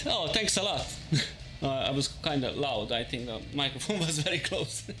 you did? Oh, thanks a lot. I was kind of loud. I think the microphone was very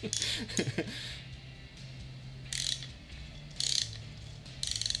close.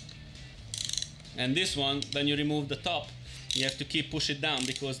 And this one, when you remove the top, you have to keep push it down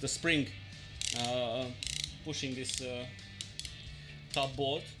because the spring pushing this top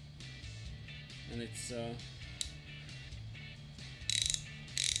bolt, and it's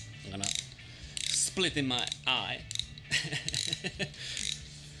I'm gonna split in my eye.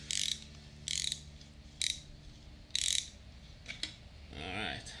 All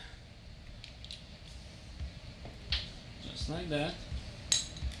right, just like that.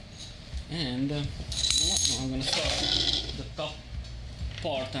 And you know what? Now I'm going to start the top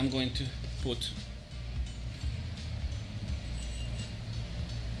part. I'm going to put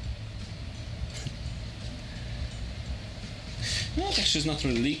no, actually it's not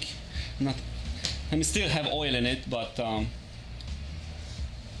really leak. Not, I mean, still have oil in it, but I'm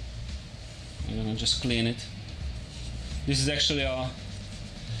gonna just clean it. This is actually a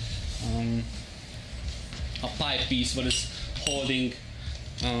pipe piece, but it's holding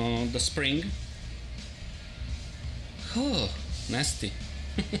the spring. Oh, nasty.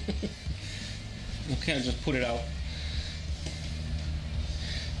 Okay, I'll just put it out.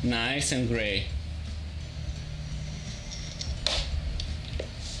 Nice and gray.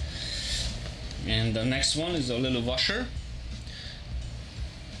 And the next one is a little washer.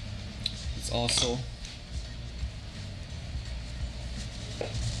 It's also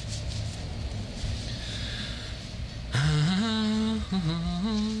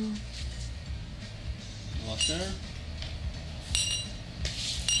washer.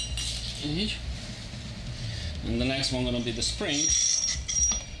 And the next one gonna be the spring.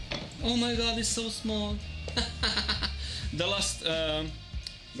 Oh my god, it's so small. The last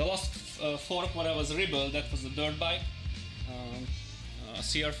fork what I was rebuilt, that was a dirt bike, a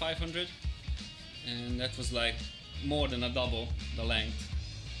CR500, and that was like more than a double the length.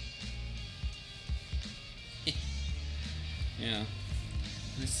 Yeah,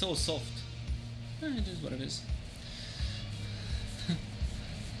 and it's so soft. It is what it is.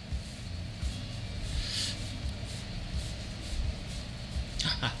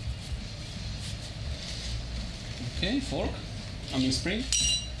 Okay, fork. I mean spring.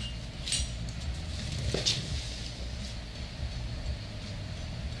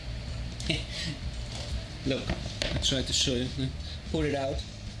 Look, I try to show you. Pull it out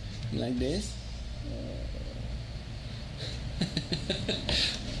like this.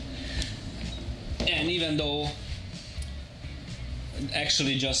 And even though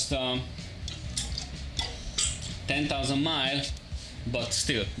actually just 10,000 miles, but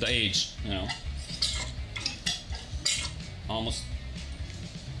still the age, you know, almost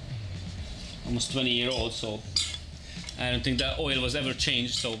 20-year-old. So I don't think the oil was ever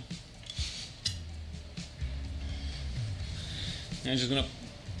changed. So I'm just gonna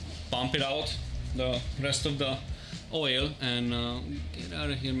pump it out, the rest of the oil, and get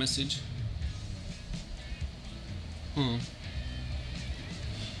out of here message.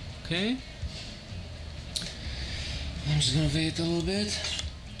 Okay. I'm just gonna wait a little bit.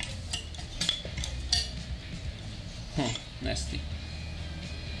 Nasty.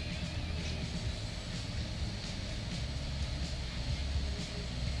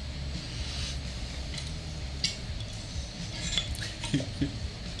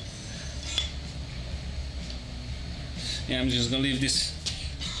 Yeah, I'm just gonna leave this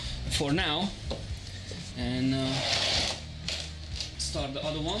for now and start the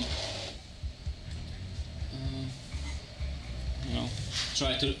other one. You know,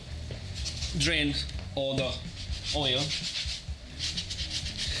 try to drain all the oil.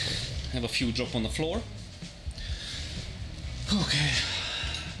 Have a few drop on the floor. Okay.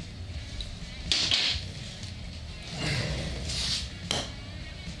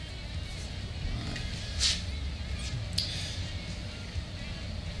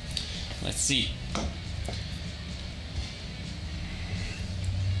 Let's see.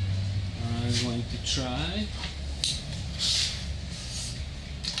 I'm going to try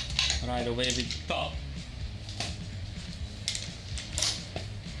right away with the top.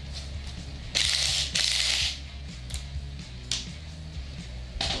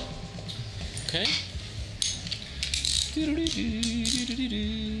 Okay.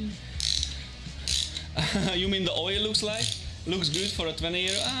 You mean the oil looks good for a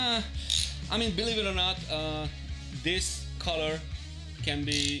 20-year? I mean, believe it or not, this color can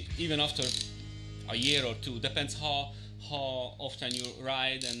be even after a year or two. Depends how often you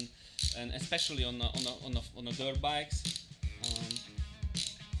ride, and especially on the dirt bikes.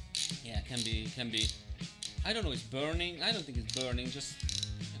 Yeah, can be. I don't know. It's burning. I don't think it's burning. Just,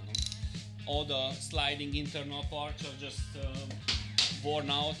 you know, all the sliding internal parts are just worn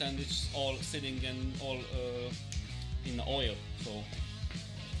out, and it's all sitting and all in the oil. So.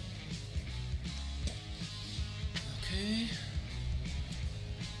 Okay.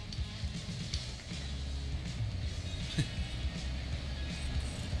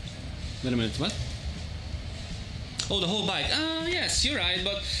 Wait a minute, what? Oh, the whole bike. Yes, you're right,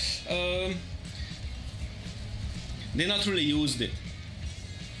 but they not really used it.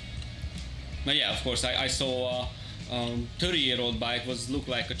 But yeah, of course, I saw a 30-year-old bike look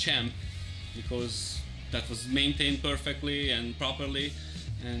like a champ because that was maintained perfectly and properly,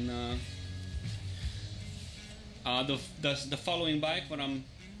 and the following bike what I'm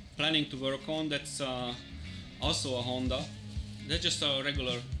planning to work on, that's also a Honda. That's just a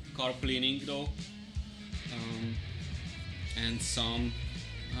regular carb cleaning though, and some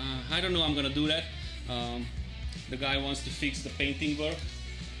I don't know, I'm gonna do that. The guy wants to fix the painting work.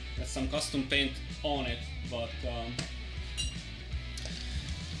 There's some custom paint on it, but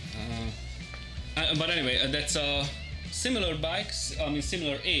anyway, that's similar bikes. I mean,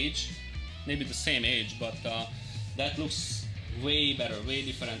 similar age, maybe the same age, but that looks way better, way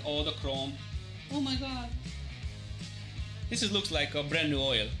different. All the chrome. Oh my god! This looks like a brand new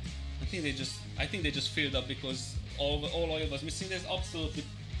oil. I think they just filled up because all oil was missing. There's absolutely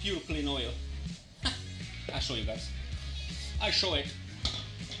pure clean oil. I'll show you guys. I show it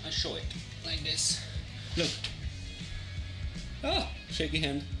like this. Look. Ah, shaky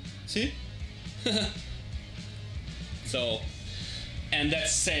hand. See? So, and that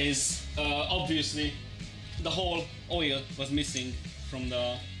says obviously the whole oil was missing from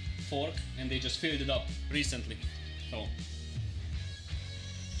the fork, and they just filled it up recently. So.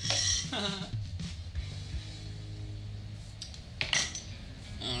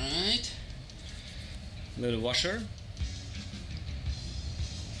 Alright. Little washer.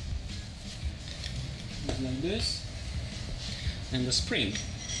 Like this. And the spring.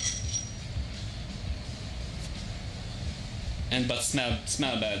 But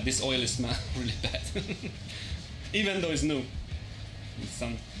smell bad. This oil is smell really bad. Even though it's new.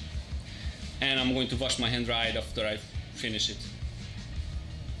 And I'm going to wash my hand right after I finish it.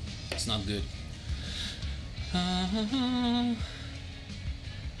 It's not good.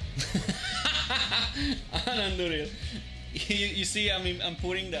 Unreal. You see, I'm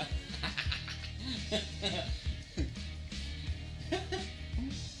pouring the.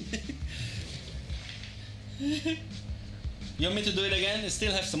 You want me to do it again? It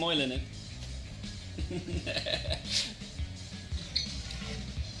still have some oil in it.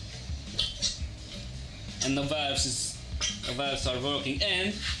 And the valves are working.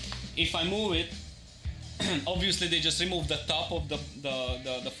 And if I move it, obviously they just remove the top of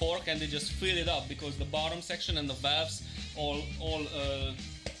the fork and they just fill it up because the bottom section and the valves all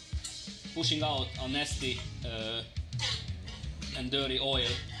pushing out a nasty and dirty oil.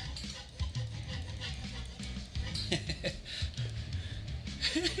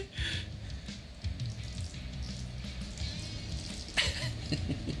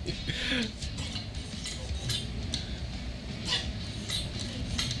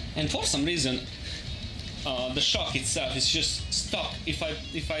 And for some reason, the shock itself is just stuck. If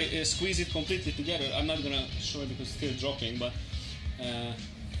I squeeze it completely together, I'm not gonna show it because it's still dropping, but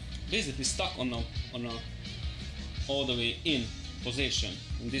basically stuck on a all the way in position.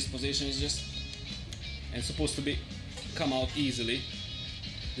 And this position is just and supposed to be come out easily.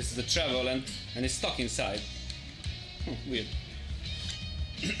 This is a travel and it's stuck inside. Weird.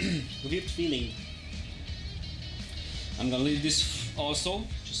 Weird feeling. I'm gonna leave this also.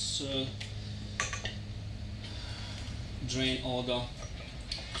 Just drain all the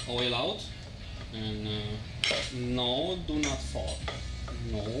oil out. And no, do not fall.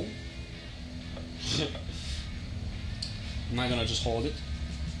 No. Am I gonna just hold it?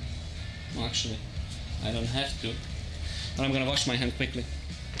 No, actually, I don't have to. But I'm gonna wash my hand quickly.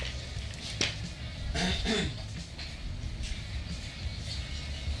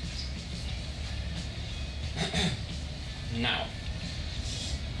 Now.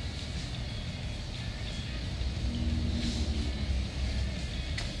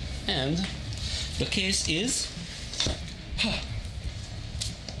 And the case is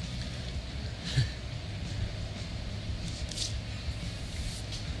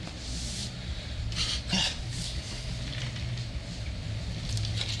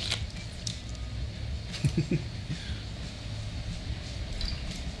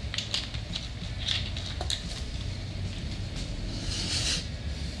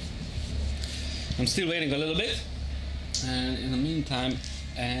I'm still waiting a little bit, and in the meantime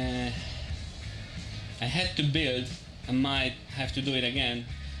I had to build, I might have to do it again,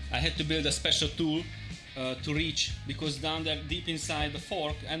 I had to build a special tool to reach, because down there deep inside the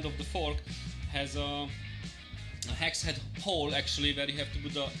fork, end of the fork, has a hex head hole actually, where you have to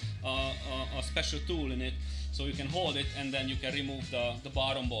put a special tool in it so you can hold it, and then you can remove the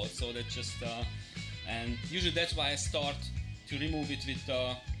bottom bolt. So that just and usually that's why I start to remove it with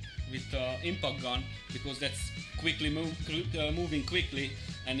impact gun, because that's quickly moving quickly,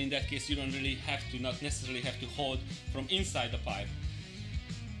 and in that case you don't really have to, not necessarily have to hold from inside the pipe.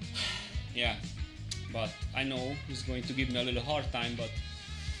 Yeah, but I know it's going to give me a little hard time, but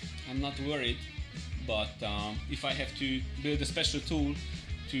I'm not worried. But if I have to build a special tool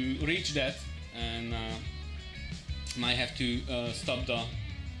to reach that, and might have to stop the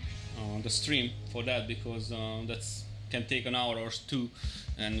stream for that, because that's can take an hour or two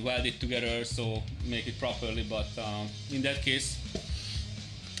and weld it together, so make it properly. But in that case,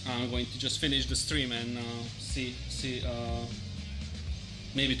 I'm going to just finish the stream and see.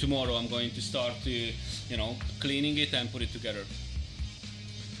 Maybe tomorrow I'm going to start cleaning it and put it together.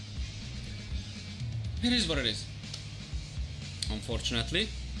 It is what it is. Unfortunately,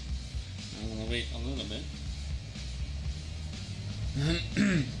 I'm gonna wait a little bit.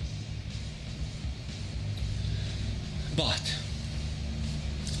 But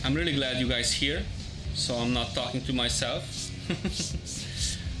I'm really glad you guys here, so I'm not talking to myself.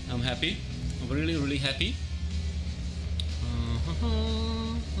 I'm happy. I'm really, really happy.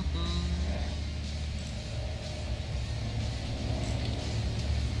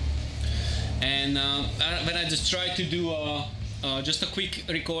 And when I just try to do just a quick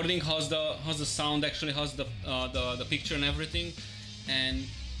recording, how's the sound actually, how's the picture and everything, and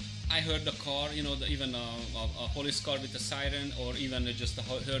I heard the car, even a police car with a siren, or even just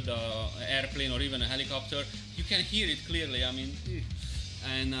heard an airplane or even a helicopter. You can hear it clearly. I mean,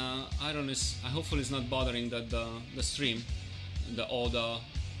 and I don't know. Hopefully, it's not bothering the stream, all the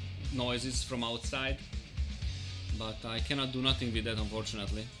noises from outside. But I cannot do nothing with that,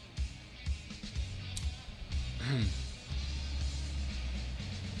 unfortunately.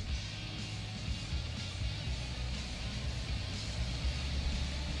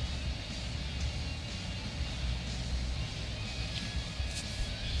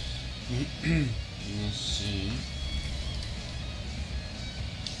 Let's see.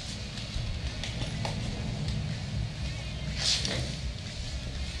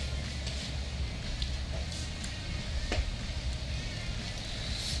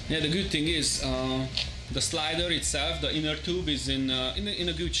 Yeah, the good thing is the slider itself, the inner tube, is in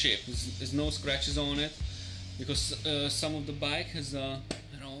a good shape. There's no scratches on it, because some of the bike has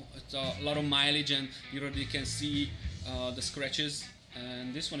it's a lot of mileage, and you already can see the scratches.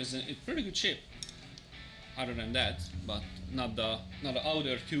 And this one is in pretty good shape, other than that, but not the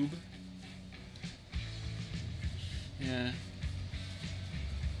outer tube. Yeah.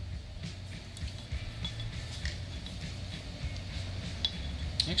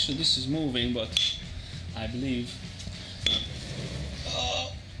 Actually, this is moving, but I believe.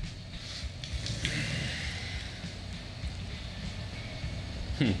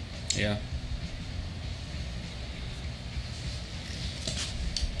 Yeah.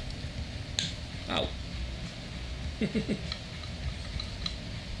 Ow.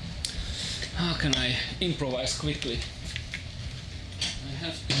 How can I improvise quickly? I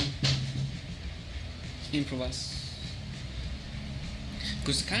have to improvise.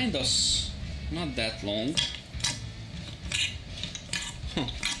 Because kind of not that long. Huh.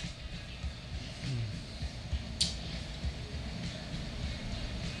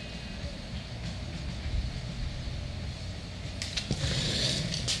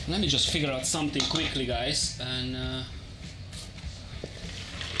 Let me just figure out something quickly, guys, and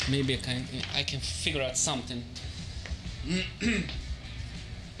maybe I can figure out something.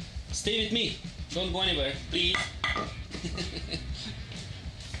 Stay with me. Don't go anywhere, please.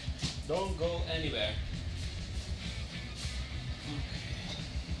 Don't go anywhere.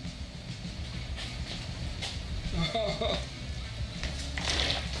 Okay.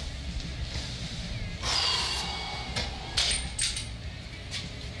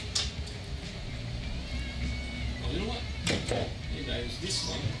 You know what? Maybe I use this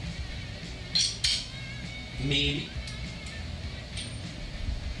one. Maybe.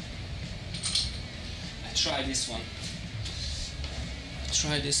 I try this one.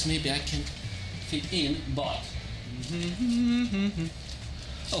 Try this. Maybe I can fit in, but.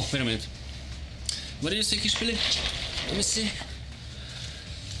 Oh, wait a minute. What do you say, Kispili? Let me see.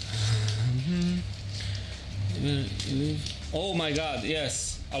 Oh my God!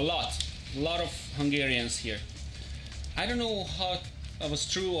 Yes, a lot of Hungarians here. I don't know how that was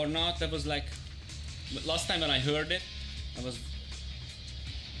true or not. That was like last time when I heard it, that was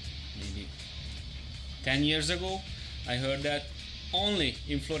maybe 10 years ago. I heard that only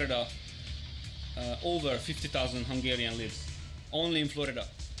in Florida over 50,000 Hungarian lives. Only in Florida.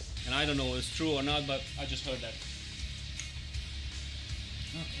 And I don't know if it's true or not, but I just heard that.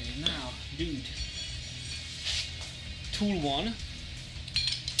 Okay, now, dude. Tool one.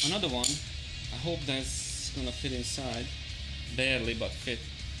 Another one. I hope that's gonna fit inside. Barely, but fit.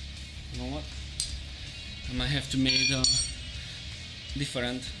 You know what? I might have to make a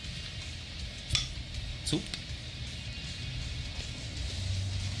different soup.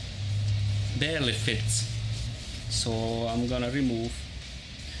 Barely fits. So I'm gonna remove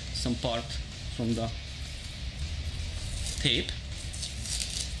some part from the tape,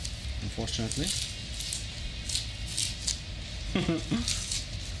 unfortunately.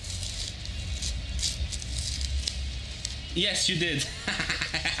 Yes, you did.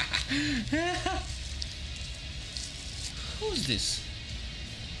 Who's this?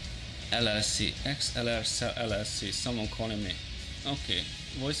 LLC, XLR LLC, someone calling me. Okay,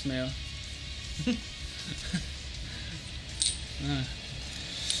 voicemail.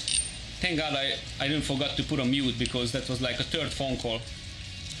 Thank God I didn't forget to put on mute, because that was like a third phone call.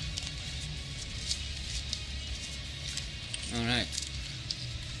 All right.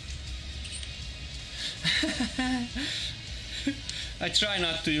 I try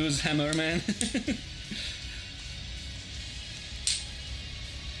not to use hammer, man.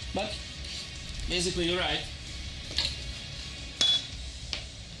 But basically you're right.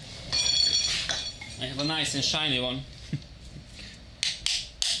 I have a nice and shiny one.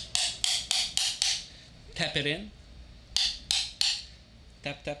 Tap it in.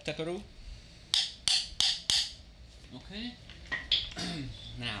 Tap, tap, taparoo. Okay.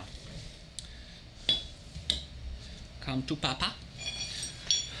 Now, come to Papa.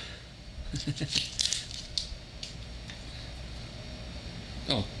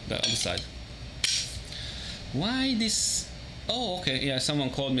 Oh, the other side. Why this? Oh, okay. Yeah, someone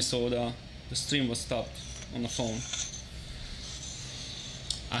called me, so the stream was stopped on the phone.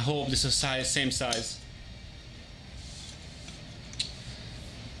 I hope this is same size.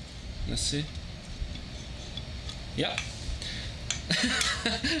 Let's see. Yep.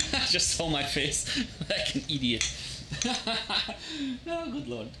 I just saw my face like an idiot. Oh, good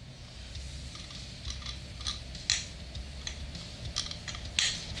Lord.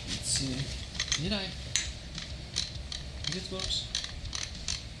 Let's see. Did I? This works.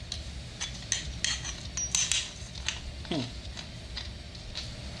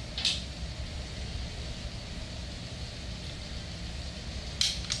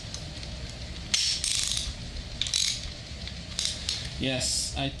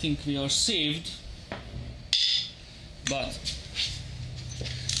 Yes, I think we are saved, but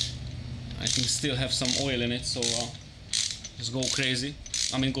I think still have some oil in it, so just go crazy.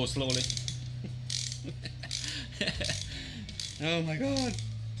 I mean, go slowly. Oh my God.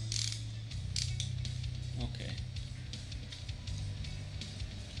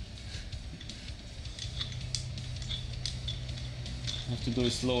 have to do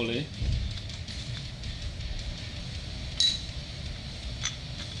it slowly.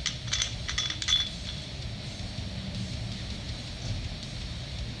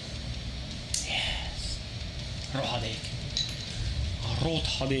 Yes. Rohadék. A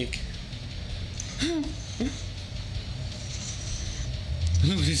rothadék.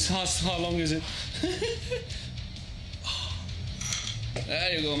 Look at this, how long is it?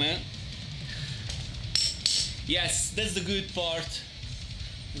 There you go, man. Yes, that's the good part.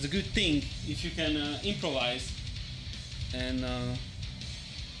 It's a good thing if you can improvise, and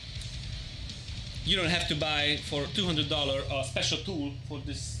you don't have to buy for $200 a special tool for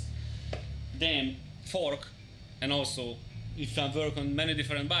this damn fork. And also, if I work on many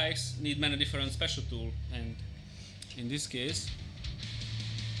different bikes, need many different special tools. And in this case,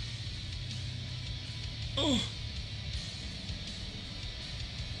 oh.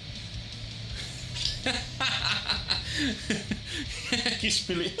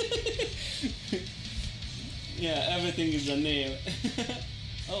 Kispili. Yeah, everything is a nail.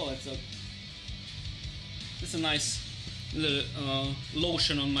 Oh, it's a nice little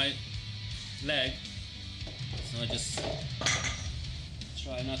lotion on my leg. So I just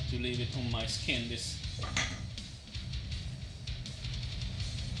try not to leave it on my skin. This,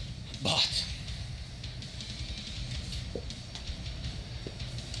 but,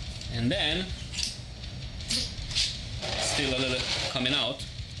 and then still a little coming out,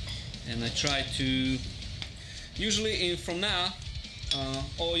 and I try to usually from now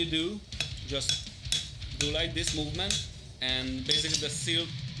all you do, just do like this movement, and basically the seal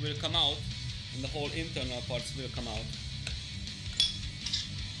will come out and the whole internal parts will come out.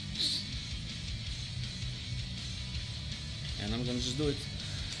 And I'm gonna just do it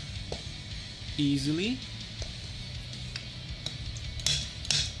easily.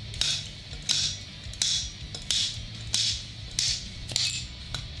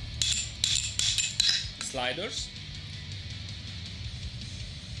 Sliders.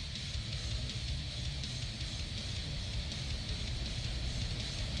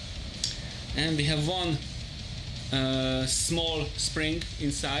 And we have one small spring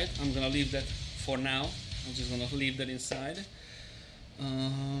inside. I'm gonna leave that for now. I'm just gonna leave that inside.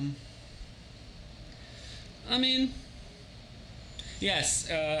 I mean, yes,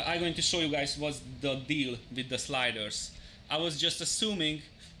 I'm going to show you guys what's the deal with the sliders. I was just assuming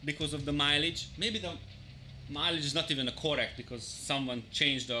because of the mileage, maybe the mileage is not even correct because someone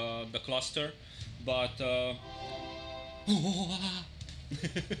changed the cluster, but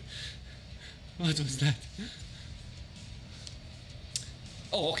what was that?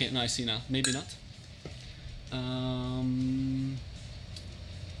 Oh, okay, no, I see now. Maybe not.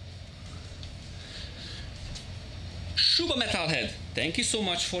 Shuba Metalhead, thank you so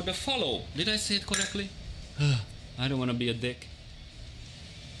much for the follow. Did I say it correctly? I don't want to be a dick.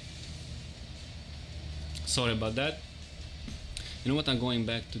 Sorry about that. You know what? I'm going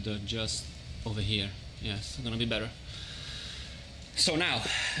back to the just over here. Yes, it's gonna be better. So now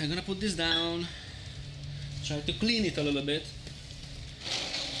I'm gonna put this down. Try to clean it a little bit.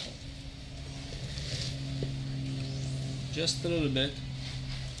 Just a little bit.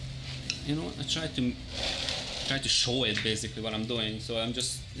 You know what? I try to show it basically what I'm doing. So I'm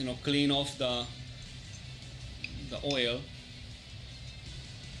just, you know, clean off the oil.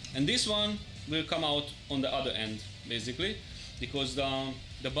 And this one will come out on the other end basically, because the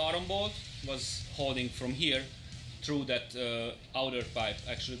bottom bolt was holding from here through that outer pipe,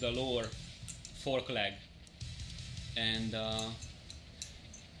 actually the lower fork leg, and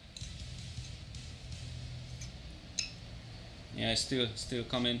yeah, it's still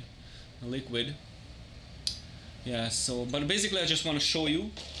coming liquid. Yeah, so but basically I just want to show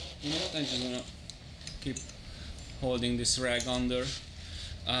you. You know what? I'm just gonna keep holding this rag under.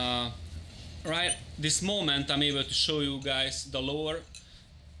 Right, this moment I'm able to show you guys the lower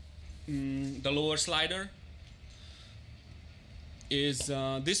slider is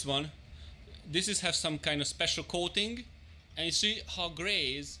this one. This is have some kind of special coating, and you see how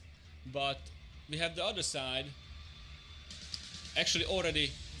gray is, but we have the other side actually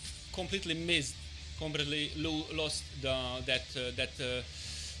already completely missed, completely lost that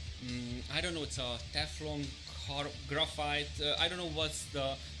I don't know, it's a Teflon, graphite, I don't know what's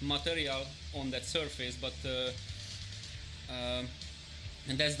the material on that surface, but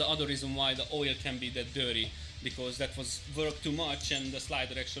and that's the other reason why the oil can be that dirty, because that was worked too much and the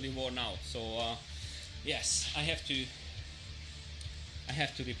slider actually worn out. So yes, I have to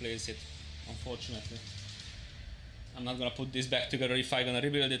replace it, unfortunately. I'm not gonna put this back together. If I'm gonna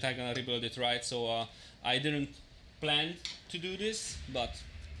rebuild it, I'm gonna rebuild it right. So I didn't plan to do this, but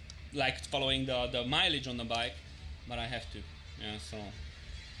like following the mileage on the bike, but I have to. Yeah, so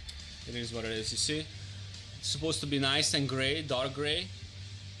it is what it is. You see, it's supposed to be nice and gray, dark gray,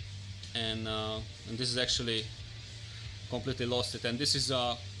 and this is actually completely lost it. And this is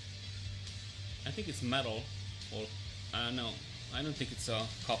I think it's metal, or no, I don't think it's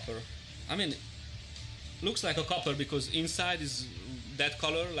copper. I mean, looks like a copper because inside is that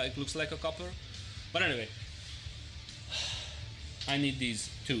color, like looks like a copper. But anyway, I need these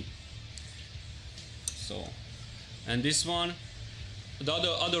two. So, and this one, the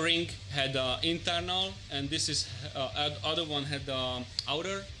other ring had internal, and this is other one had the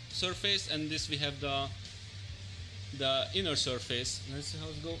outer surface, and this we have the inner surface. Let's see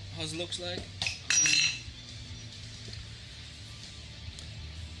how it looks like.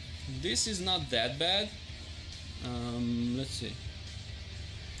 This is not that bad. Let's see.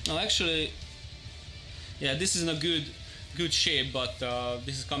 Oh, actually, yeah, this is in a good shape, but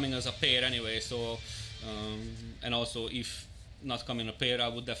this is coming as a pair anyway. So, and also if not coming a pair, I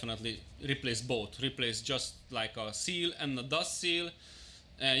would definitely replace both. Replace just like a seal and a dust seal.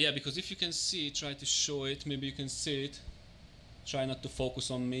 Yeah, because if you can see, try to show it. Maybe you can see it. Try not to focus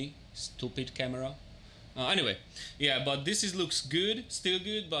on me, stupid camera. Anyway, yeah, but this looks good, still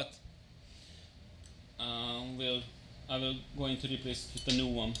good, but I will going to replace it with a new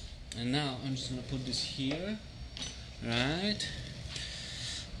one. And now I'm just gonna put this here, right?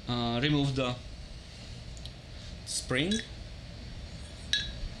 Remove the spring.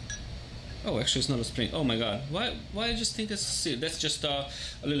 Oh, actually, it's not a spring. Oh my God! Why I just think it's a seal? That's just a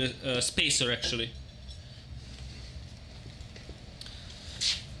little spacer, actually.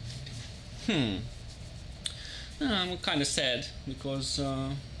 I'm kind of sad because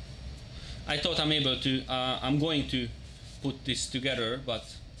I thought I'm going to put this together,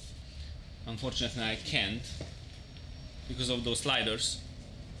 but unfortunately I can't because of those sliders.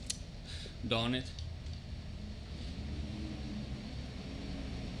 Darn it.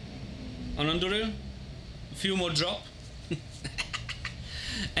 Another, a few more drop.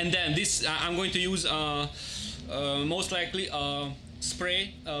 And then this I'm going to use most likely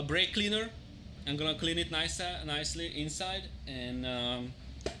spray brake cleaner. I'm gonna clean it nicely inside, and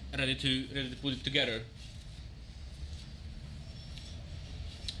ready to put it together.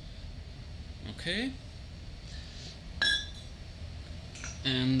 Okay.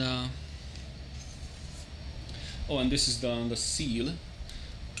 And oh, and this is the seal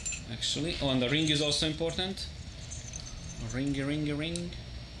actually. Oh, and the ring is also important. Ringy ring.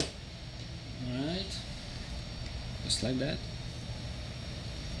 All right, just like that.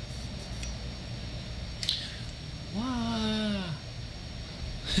 Wow.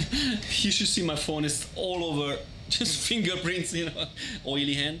 You should see my phone is all over, just fingerprints, you know,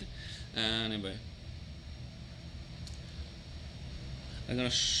 oily hand. Anyway,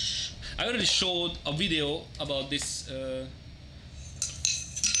 I already showed a video about this.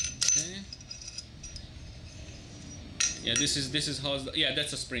 Okay. Yeah, this is how. Yeah,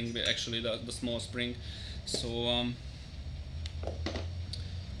 that's a spring actually, the small spring. So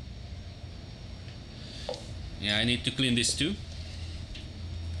yeah, I need to clean this too.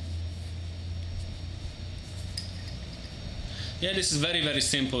 Yeah, this is very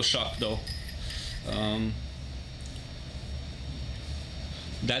simple shock though.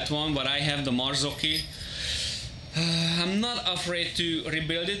 That one, what I have, the Marzocchi, I'm not afraid to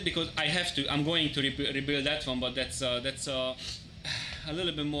rebuild it because I have to. I'm going to rebuild that one, but that's a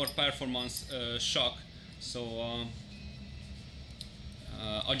little bit more performance shock. So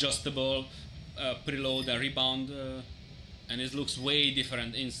adjustable. Preload and rebound, and it looks way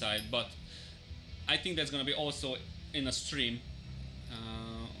different inside, but I think that's gonna be also in a stream.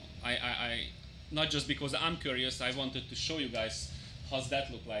 I not just because I'm curious, I wanted to show you guys how's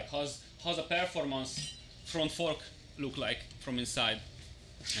that look like, how's a performance front fork look like from inside,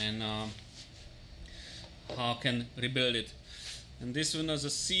 and how I can rebuild it. And this one is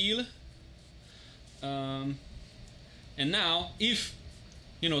a seal, and now if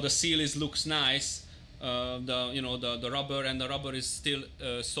you know the seal looks nice, the rubber, and the rubber is still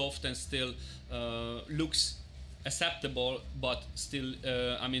soft and still looks acceptable, but still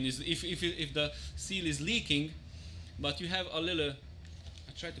I mean if the seal is leaking, but you have a little,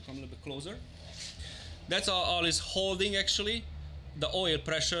 I try to come a little bit closer, that's all is holding actually the oil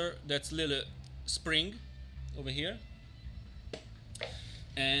pressure, that's little spring over here,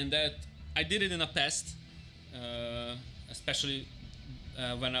 and that I did it in a past, especially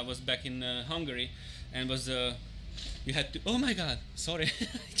when I was back in Hungary, and was you had to, oh my God, sorry,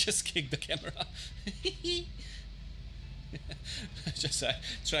 I just kicked the camera. I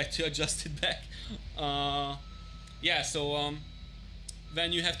tried to adjust it back. Yeah, so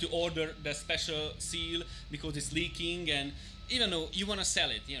when you have to order the special seal because it's leaking, and even though you want to sell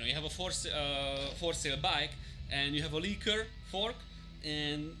it, you know, you have a for sale bike and you have a leaker fork,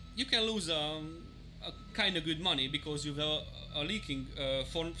 and you can lose a kind of good money because you have a leaking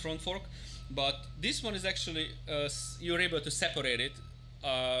front fork. But this one is actually you're able to separate it.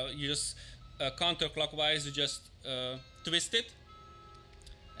 You just counterclockwise, you just twist it,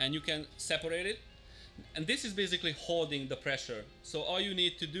 and you can separate it. And this is basically holding the pressure. So all you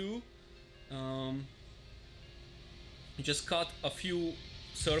need to do, you just cut a few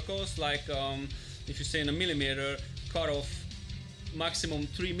circles, like if you say in a millimeter, cut off maximum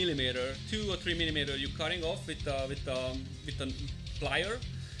 3 millimeter, 2 or 3 millimeter. You're cutting off with a plier,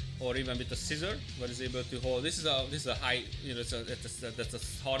 or even with a scissor, what is able to hold. This is a high, you know, that's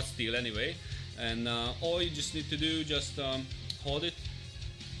a hard steel anyway, and all you just need to do, just hold it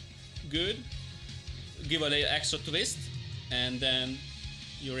good, give a little extra twist, and then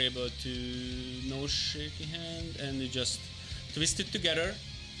you're able to, no shaky hand, and you just twist it together,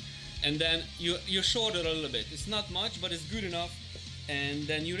 and then you short it a little bit. It's not much, but it's good enough, and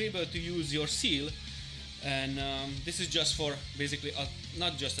then you're able to use your seal. And this is just for basically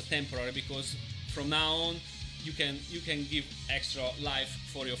not just a temporary, because from now on you can give extra life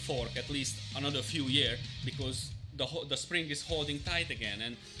for your fork, at least another few years, because the spring is holding tight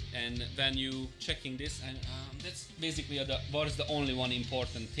again. And when you checking this, and that's basically what is the only one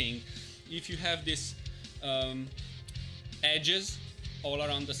important thing. If you have this edges all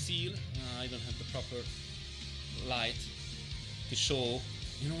around the seal, I don't have the proper light to show.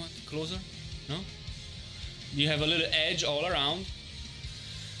 You know what? Closer? No? You have a little edge all around,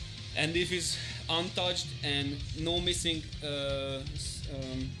 and if it's untouched and no missing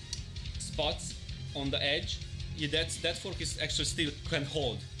spots on the edge, that fork is actually still can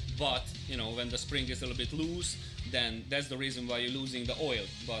hold. But you know, when the spring is a little bit loose, then that's the reason why you're losing the oil.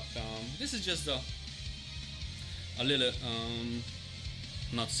 But this is just a little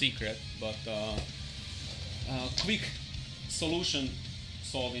not secret, but quick solution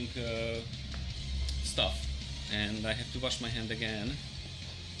solving stuff. And I have to wash my hand again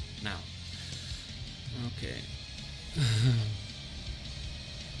now. Okay.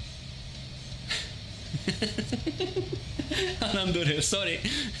 Alhamdulillah, sorry.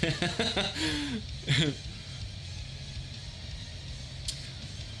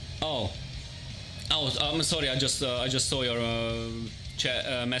 I'm sorry. I just saw your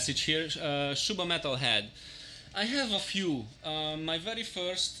message here. Shuba Metalhead. I have a few. My very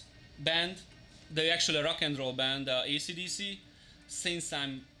first band, they're actually a rock and roll band, AC/DC, since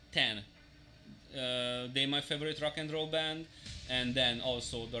I'm 10. They're my favorite rock and roll band, and then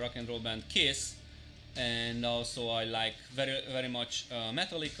also the rock and roll band Kiss, and also I like very, very much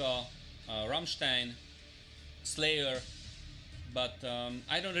Metallica, Rammstein, Slayer, but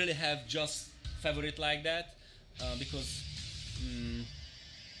I don't really have just favorite like that, because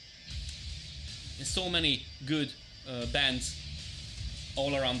there's so many good bands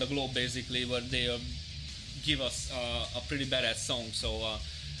all around the globe, basically, where they give us a pretty badass song. So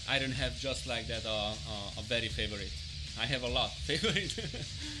I don't have just like that a very favorite. I have a lot favorite.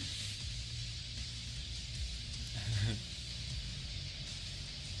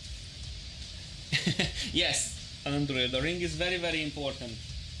 Yes, Andrew, the ring is very, very important.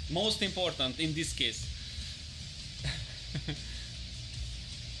 Most important in this case.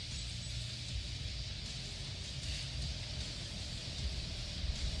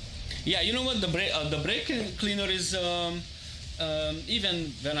 Yeah, you know what? The brake cleaner is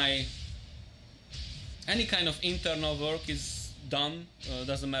even when any kind of internal work is done,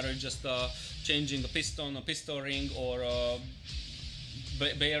 doesn't matter. Just changing a piston ring, or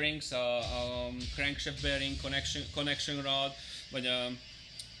bearings, crankshaft bearing, connection rod, but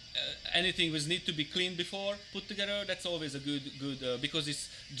anything which need to be cleaned before put together. That's always a good because it's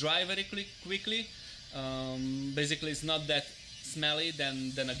dry very quickly. Basically, it's not that smelly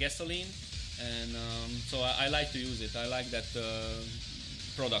than a gasoline, and so I like to use it. I like that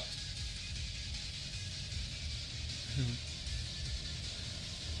product.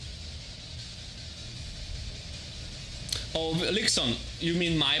 Oh, Lixon, you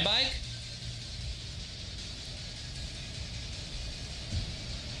mean my bike?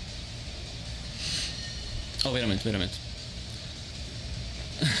 Oh, wait a minute.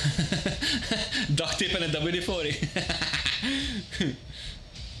 Duct tape and a WD-40.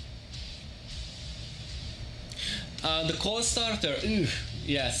 The cold starter,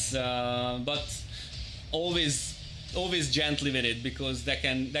 yes, but always gently with it, because that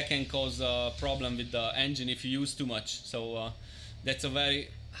can cause a problem with the engine if you use too much. So that's a very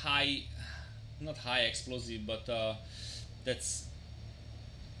high, not high explosive, but that's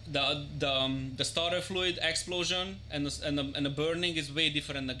the starter fluid explosion and the burning is way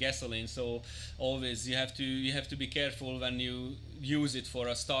different than gasoline. So always you have to be careful when you use it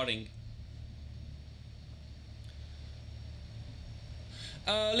for starting.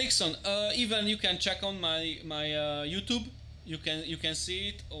 Lixon, even you can check on my YouTube. You can see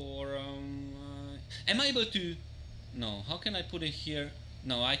it, or am I able to? No. How can I put it here?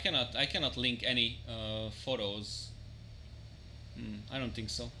 No, I cannot link any photos. I don't think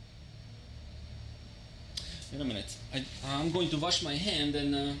so. Wait a minute. I'm going to wash my hand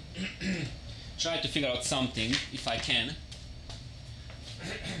and try to figure out something if I can.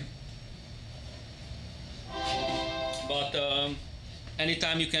 But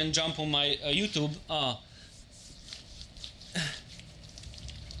anytime you can jump on my YouTube. I'm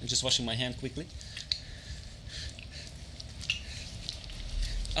just washing my hand quickly.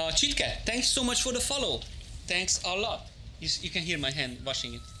 Chitke, thanks so much for the follow. Thanks a lot. You can hear my hand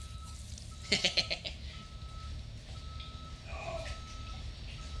washing it.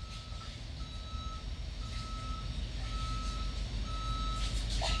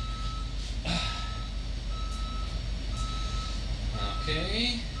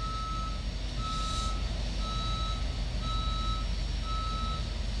 Okay.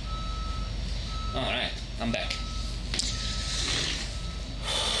 All right, I'm back.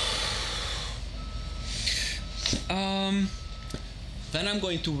 Then I'm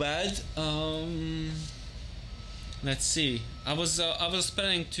going to weld. Let's see. I was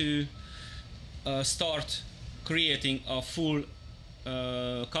planning to start creating a full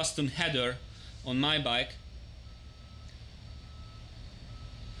custom header on my bike.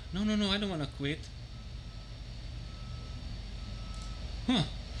 No, I don't want to quit. Huh.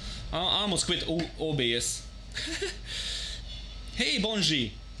 I almost quit OBS. Hey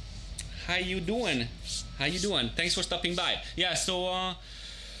Bonji, how you doing? How you doing? Thanks for stopping by. Yeah, so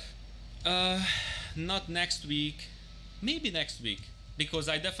not next week, maybe next week, because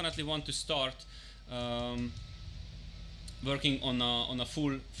I definitely want to start working on a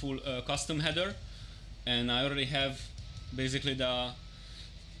full custom header, and I already have basically the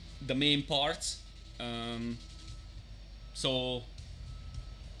main parts. So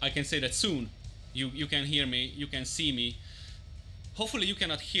I can say that soon you can hear me, you can see me. Hopefully you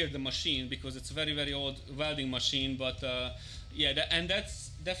cannot hear the machine because it's a very old welding machine, but yeah, and that's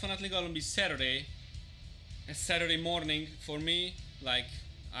definitely gonna be Saturday morning for me. Like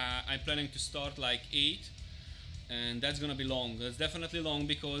I'm planning to start like 8, and that's gonna be long. That's definitely long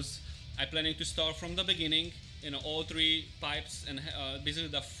because I'm planning to start from the beginning, all 3 pipes, and basically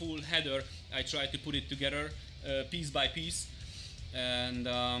the full header. I try to put it together piece by piece, and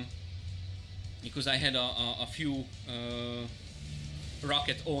because I had a few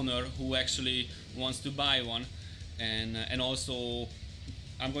rocket owner who actually wants to buy one, and also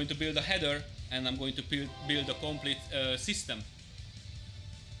I'm going to build a header, and I'm going to build a complete system.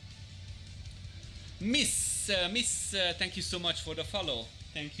 Miss, thank you so much for the follow.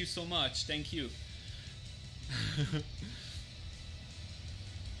 Thank you so much. Thank you.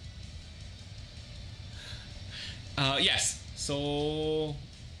 Yes, so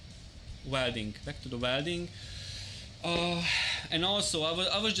welding, back to the welding. And also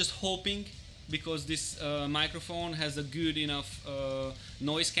I was just hoping, because this microphone has a good enough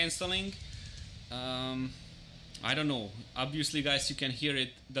noise cancelling. I don't know, obviously guys you can hear it,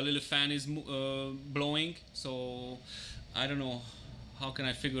 the little fan is blowing, so I don't know how can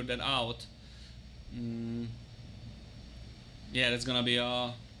I figure that out. Yeah, that's gonna be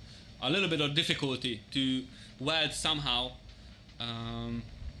a little bit of difficulty to weld somehow,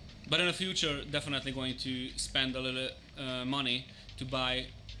 but in the future definitely going to spend a little money to buy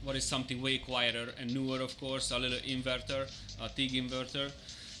what is something way quieter and newer, of course, a little inverter, a TIG inverter.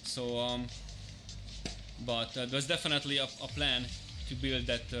 So but there's definitely a plan to build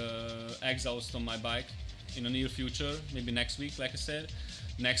that exhaust on my bike in the near future, maybe next week, like I said,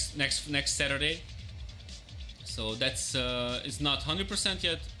 next Saturday. So that's it's not 100%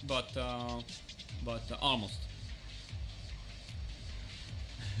 yet, but almost.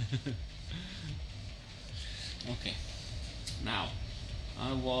 Okay, now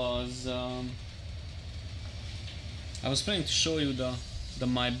I was planning to show you the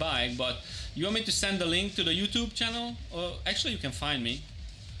my bike, but you want me to send the link to the YouTube channel? Or actually you can find me,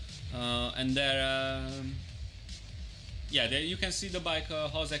 and there yeah, there you can see the bike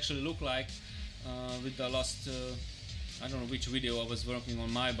how it actually look like with the last I don't know which video I was working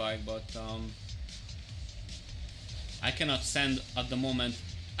on my bike, but I cannot send at the moment.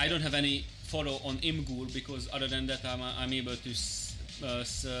 I don't have any photo on Imgur, because other than that I'm able to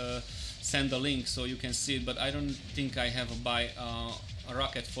send the link so you can see it, but I don't think I have a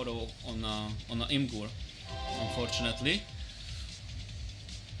rocket photo on a Imgur, unfortunately.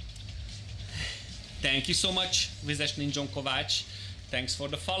 Thank you so much, Vizes Ninjon Kovács. Thanks for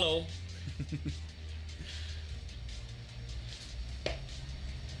the follow.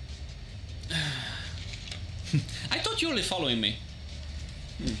 I thought you were only following me.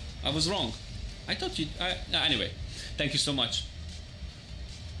 I was wrong. I thought you... anyway, thank you so much.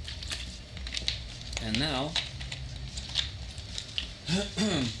 And now...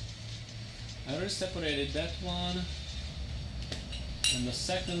 I already separated that one. And the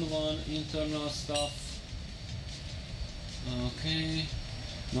second one, internal stuff. Okay.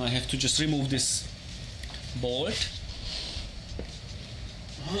 Now I have to just remove this bolt.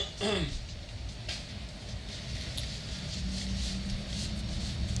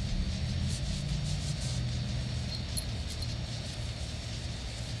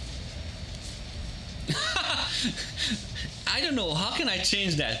 I don't know, how can I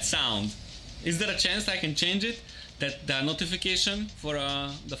change that sound? Is there a chance I can change it? That the notification for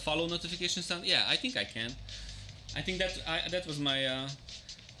the follow notification sound? Yeah, I think I can. I think that was my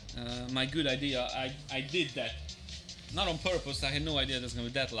my good idea. I did that. Not on purpose, I had no idea that's gonna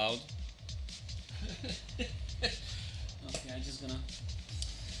be that loud. Okay, I'm just gonna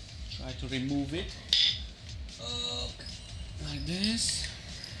try to remove it. Like this.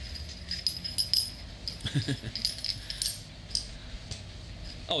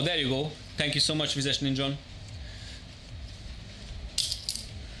 Oh, there you go. Thank you so much, Vizes Ninjon.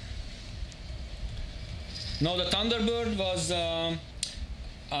 No, the Thunderbird was that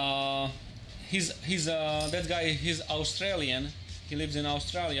guy. He's Australian. He lives in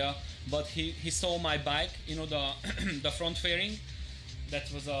Australia, but he saw my bike. You know, the the front fairing. That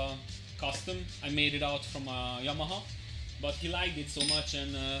was a custom. I made it out from a Yamaha, but he liked it so much,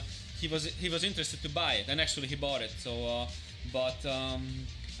 and he was interested to buy it, and actually he bought it. So,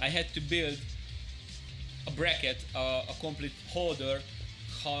 I had to build a bracket, a complete holder.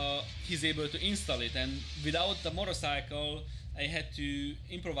 How he's able to install it, and without the motorcycle, I had to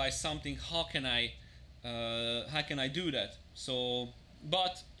improvise something. How can I do that? So,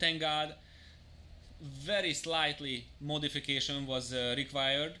 but thank God, very slightly modification was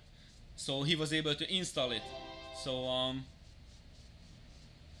required, so he was able to install it. So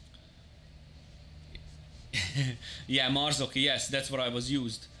yeah, Marzoki, yes, that's what I was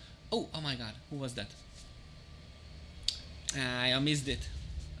used. Oh my God, who was that? I missed it.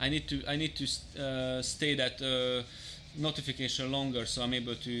 I need to stay that notification longer, so I'm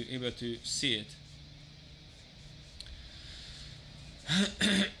able to see it.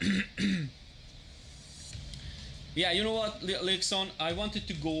 Yeah, you know what, Lixon? I wanted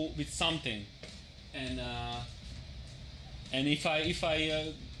to go with something, and if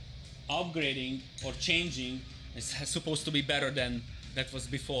I upgrading or changing, it's supposed to be better than that was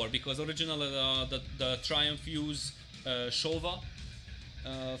before, because originally the Triumph used Showa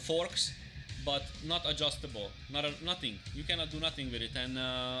forks, but not adjustable, nothing. You cannot do nothing with it. And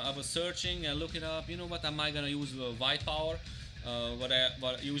I was searching and looking up. You know what? Am I gonna use White Power?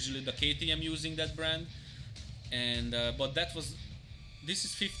 What usually the KTM using that brand, and but this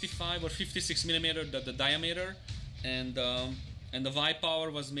is 55 or 56 millimeter the diameter, and the White Power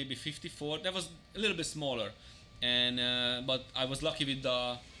was maybe 54. That was a little bit smaller, and but I was lucky with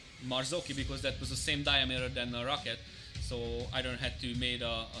the Marzocchi because that was the same diameter than the Rocket. So I don't have to make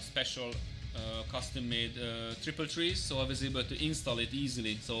a special custom made triple trees, so I was able to install it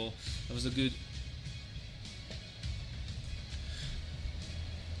easily. So that was a good.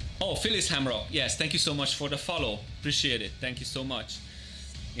 Oh, Phyllis Hamrock, yes, thank you so much for the follow. Appreciate it. Thank you so much.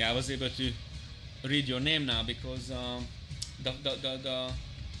 Yeah, I was able to read your name now because the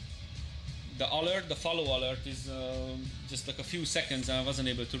alert, the follow alert is just like a few seconds and I wasn't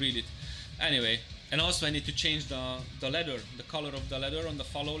able to read it. Anyway, and also I need to change the leather, the color of the leather on the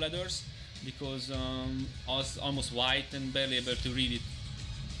follow leathers, because I was almost white and barely able to read it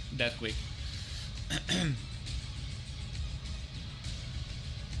that quick.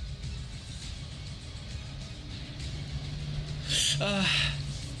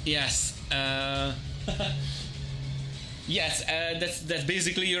 Yes. Yes, that's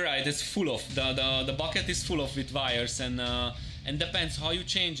basically, you're right. It's full of the bucket is full of with wires, and depends how you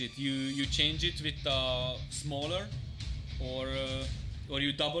change it. You change it with smaller, or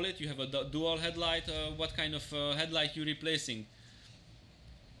you double it. You have a dual headlight. What kind of headlight you're replacing?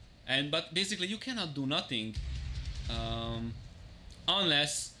 But basically you cannot do nothing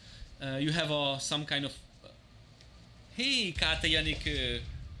unless you have some kind of. Hey, Kata Yannick.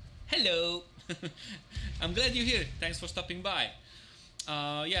 Hello. I'm glad you're here. Thanks for stopping by.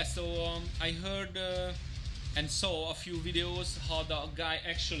 Yeah, so I heard and saw a few videos how the guy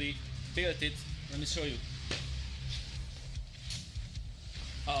actually built it. Let me show you.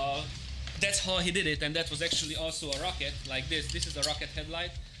 Uh, that's how he did it, and that was actually also a rocket like this. This is a rocket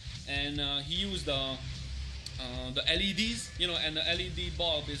headlight, and he used the LEDs, you know, and the LED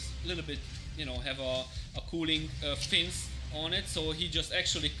bulb is a little bit, you know, have a cooling fins on it. So he just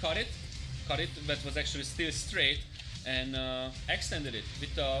actually cut it, that was actually still straight, and extended it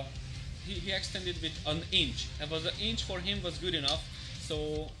with he extended with an inch. That was an inch for him was good enough.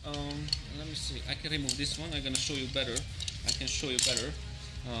 So let me see. I can remove this one. I'm gonna show you better. I can show you better.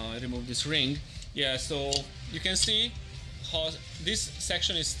 Remove this ring. Yeah. So you can see how this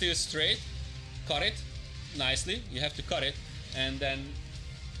section is still straight. Cut it nicely. You have to cut it, and then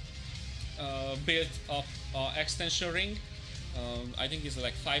build up extension ring. I think it's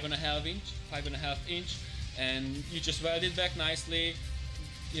like 5.5 inch, and you just weld it back nicely.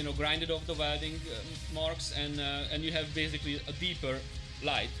 You know, grind it off the welding marks, and you have basically a deeper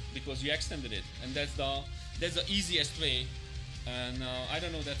light because you extended it, and that's the easiest way. And I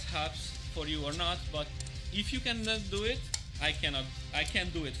don't know if that helps for you or not, but if you can do it, I can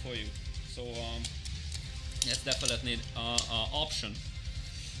do it for you. So that's definitely an option.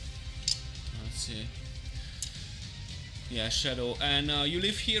 Let's see. Yeah, Shadow. And you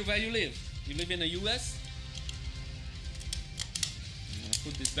live here where you live? You live in the US?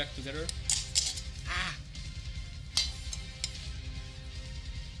 Put this back together. Ah!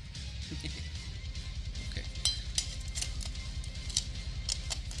 Okay.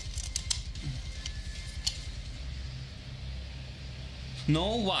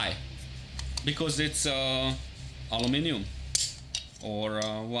 No, why? Because it's aluminum. Or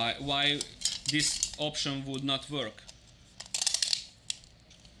why this option would not work?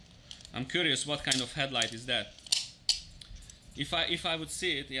 I'm curious what kind of headlight is that. If I would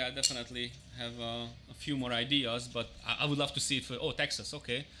see it, yeah, I definitely have a few more ideas, but I would love to see it for, oh, Texas,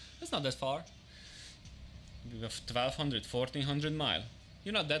 okay. That's not that far. We have 1,200, 1,400 miles.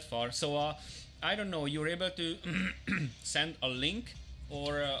 You're not that far. So I don't know, you're able to send a link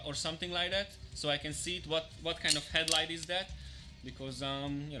or something like that, so I can see it, what kind of headlight is that, because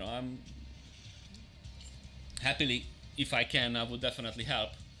you know, I'm happily, if I can, I would definitely help.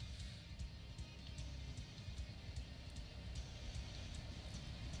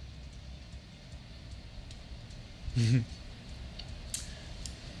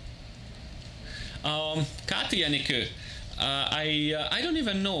 Kati Janikö, I don't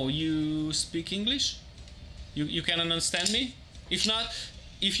even know. You speak English? You can understand me? If not,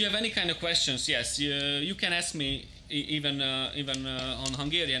 if you have any kind of questions, yes, you can ask me even on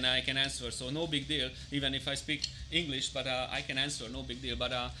Hungarian. I can answer, so no big deal. Even if I speak English, but I can answer, no big deal.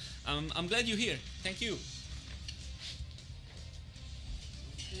 But I'm glad you're here. Thank you.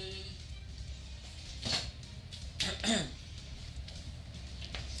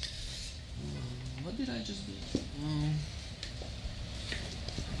 What did I just do?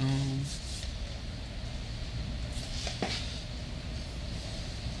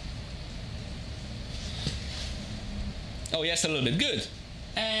 Oh yes, a little bit. Good.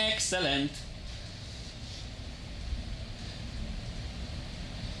 Excellent.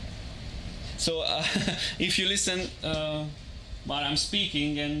 So if you listen while I'm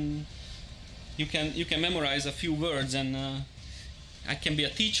speaking, and you can memorize a few words, and I can be a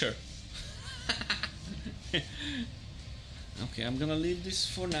teacher. Okay, I'm gonna leave this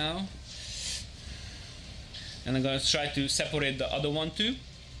for now, and I'm gonna try to separate the other one too.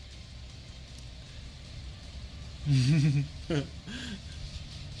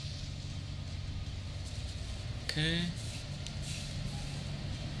 Okay.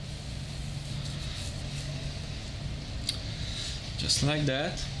 Just like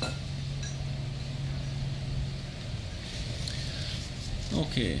that.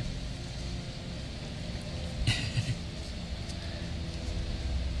 Okay.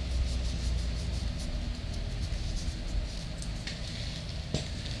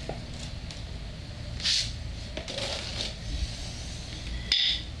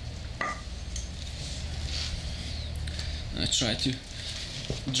 I try to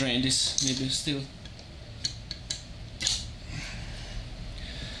drain this, maybe still.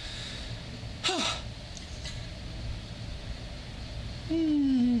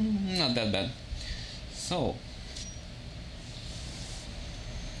 Not that bad. So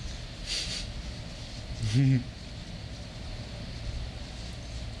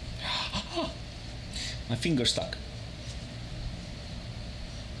my finger stuck.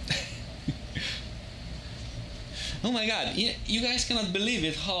 Oh my god, you guys cannot believe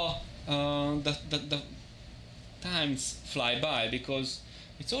it, how times fly by because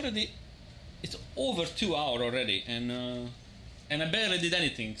it's over 2 hours already, and I barely did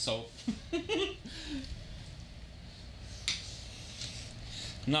anything. So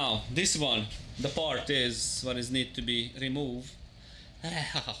now this one, the part is what is need to be removed.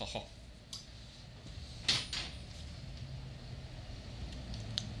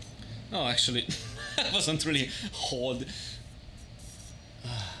 Oh, actually, it wasn't really hard.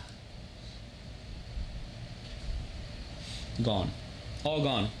 Gone, all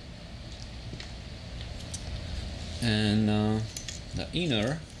gone. And the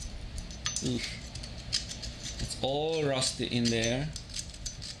inner, oof, it's all rusty in there,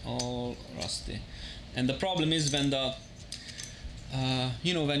 all rusty. And the problem is when the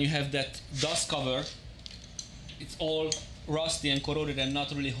you know, when you have that dust cover, it's all rusty and corroded and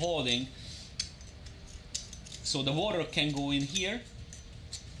not really holding, so the water can go in here,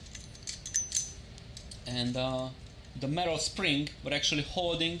 and the metal spring but actually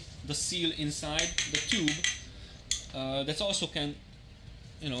holding the seal inside the tube, that also can,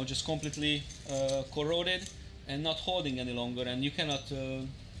 you know, just completely corroded and not holding any longer, and you cannot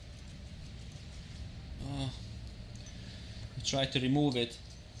try to remove it,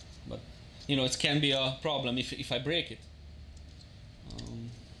 but you know, it can be a problem if I break it.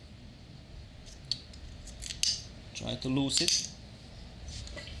 Try to loose it.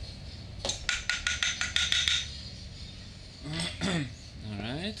 All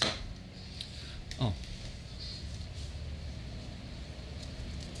right. Oh.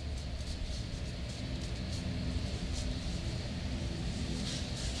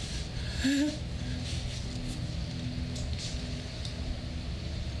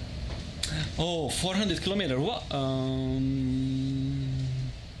 Oh, 400 kilometers. What?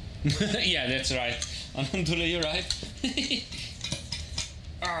 Yeah, that's right. Alhamdulillah, you're right.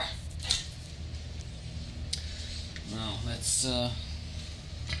 Now let's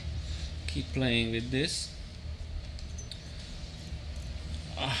keep playing with this.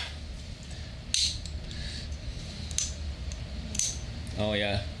 Oh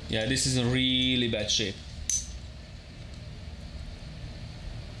yeah, this is in really bad shape.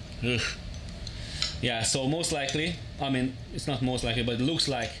 Ugh. Yeah, so most likely, I mean, it's not most likely, but it looks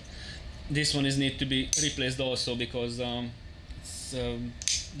like this one is need to be replaced also, because it's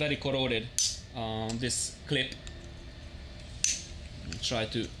very corroded, this clip. Try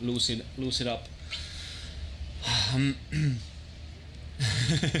to loose it up.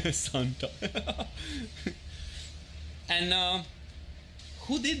 Santa. And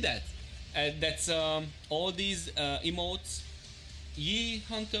who did that? That's all these emotes. Ye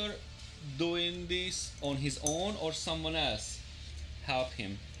Hunter doing this on his own, or someone else help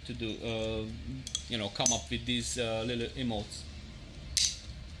him to do, you know, come up with these little emotes?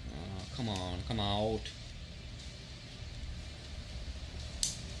 Come on, come out.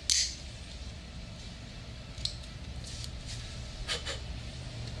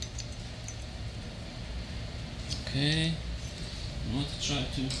 Okay, I want to try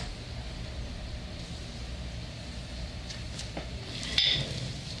to.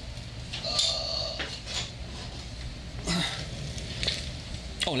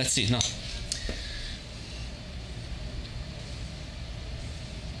 Oh, let's see now.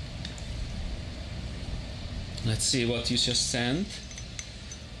 Let's see what you just sent.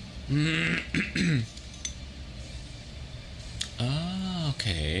 Ah,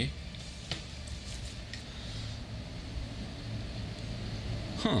 okay.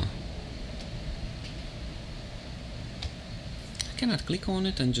 Huh. I cannot click on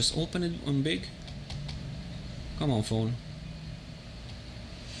it and just open it on big. Come on, phone.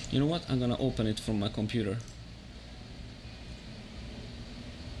 You know what? I'm gonna open it from my computer.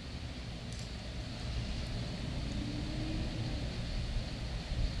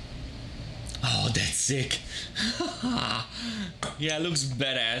 Oh, that's sick. Yeah, it looks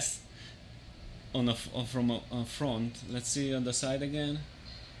badass on the from a front. Let's see on the side again.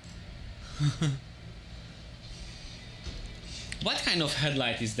 What kind of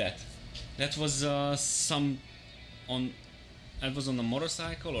headlight is that? That was some on. That was on a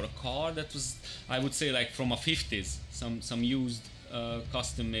motorcycle or a car. That was, I would say, like from a 50s. Some used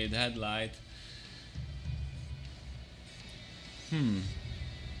custom-made headlight.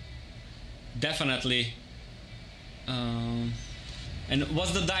 Definitely. And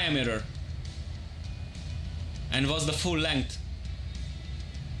what's the diameter? And what's the full length?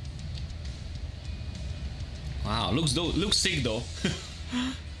 Wow, looks sick though.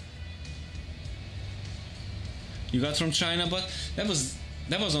 You got from China, but that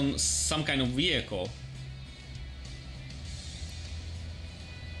was on some kind of vehicle.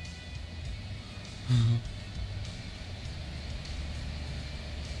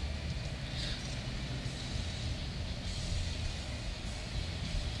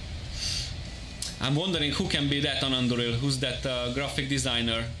 I'm wondering who can be that Ananduril, who's that graphic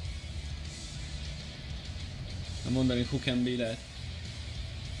designer. I'm wondering who can be that.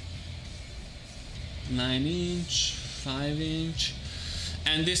 9-inch, 5-inch,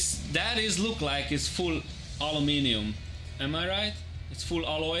 and that is look like it's full aluminium. Am I right? It's full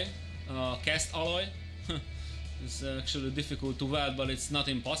alloy, cast alloy. It's actually difficult to weld, but it's not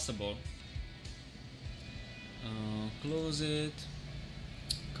impossible. Close it.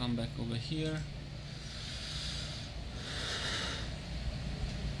 Come back over here.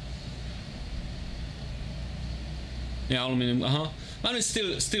 Yeah, aluminum. Well, it's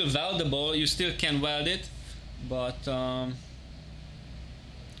still weldable. You still can weld it, but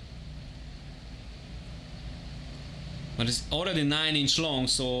it's already 9-inch long,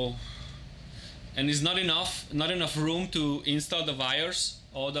 so, and it's not enough room to install the wires,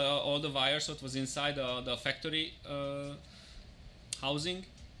 all the wires that was inside the factory housing.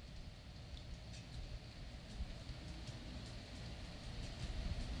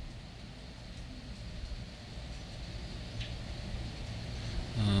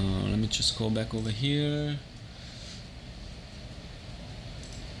 Let me just go back over here.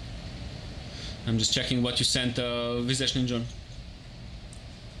 I'm just checking what you sent, Vizes Ninjon.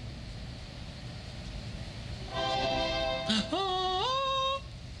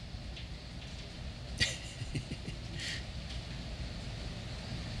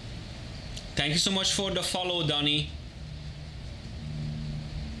 Thank you so much for the follow, Donnie.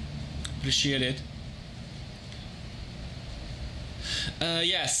 Appreciate it.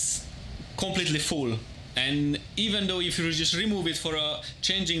 Yes, completely full. And even though if you just remove it for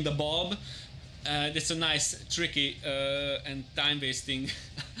changing the bulb, it's a nice, tricky and time-wasting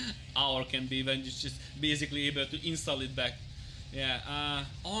hour can be when you're just basically able to install it back. Yeah,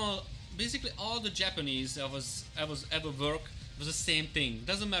 basically all the Japanese ever work was the same thing.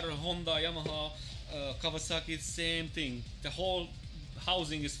 Doesn't matter Honda, Yamaha, Kawasaki, same thing. The whole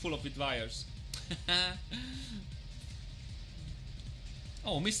housing is full of with wires.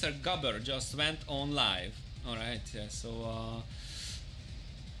 Oh, Mr. Gubber just went on live. Alright, yeah, so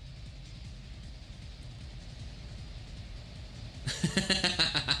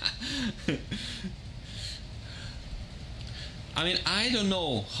I mean, I don't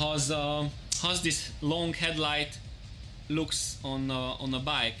know how's this long headlight looks on a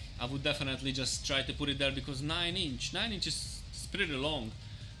bike. I would definitely just try to put it there because 9-inch is pretty long.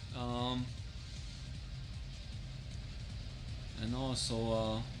 And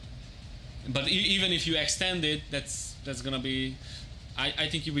also, but even if you extend it, that's gonna be, I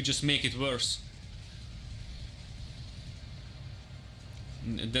think you would just make it worse.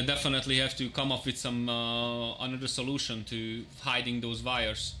 They definitely have to come up with some another solution to hiding those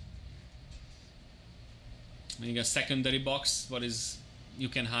wires. Make a secondary box, you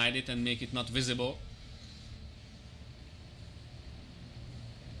can hide it and make it not visible.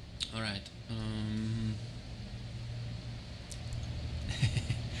 All right.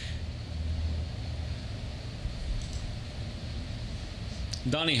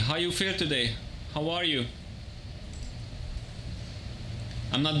 Donnie, how you feel today? How are you?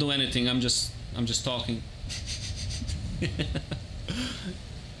 I'm not doing anything. I'm just talking.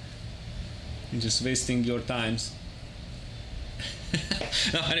 I'm just wasting your times.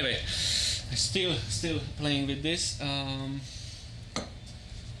 No, anyway, still playing with this. I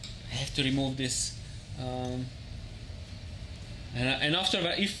have to remove this. And after,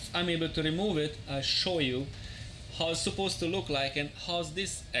 if I'm able to remove it, I'll show you how it's supposed to look like and how's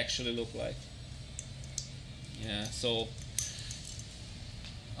this actually look like. Yeah, so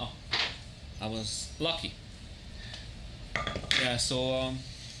I was lucky. Yeah, so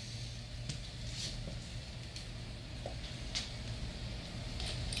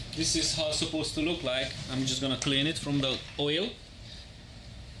this is how it's supposed to look like. I'm just gonna clean it from the oil.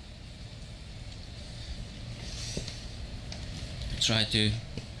 Try to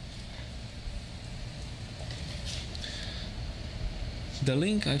the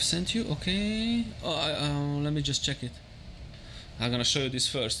link I've sent you, okay. Let me just check it. I'm gonna show you this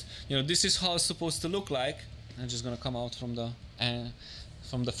first. You know, this is how it's supposed to look like. I'm just gonna come out from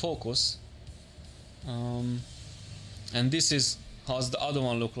the focus, and this is how's the other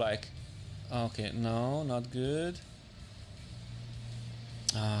one look like. Okay, no, not good.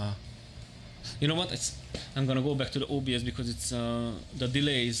 You know what? I'm gonna go back to the OBS because it's the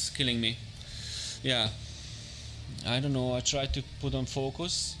delay is killing me. Yeah, I don't know. I tried to put on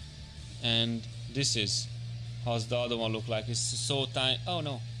focus, and this is how's the other one look like. It's so tiny. Oh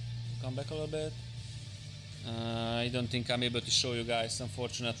no, come back a little bit. I don't think I'm able to show you guys,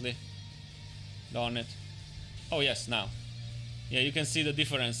 unfortunately. Darn it. Oh yes, now. Yeah, you can see the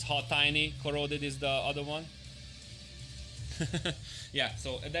difference. How tiny corroded is the other one. Yeah,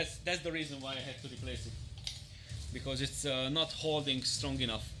 so that's the reason why I had to replace it, because it's not holding strong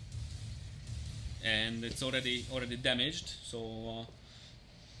enough, and it's already damaged. So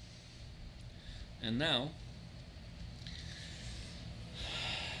and now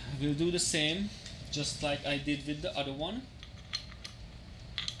we'll do the same, just like I did with the other one.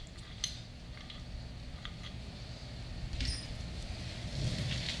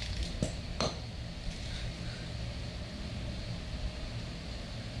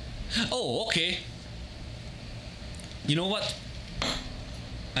 Oh, okay. You know what?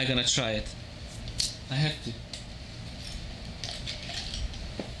 I'm gonna try it. I have to.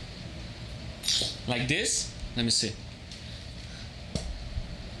 Like this? Let me see.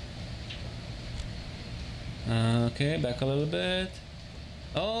 Okay, back a little bit.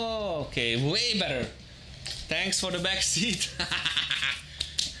 Oh, okay, way better. Thanks for the back seat.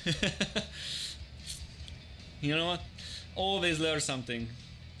 You know what? Always learn something.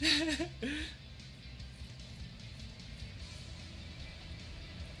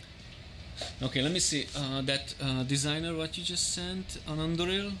 Okay, let me see that designer what you just sent on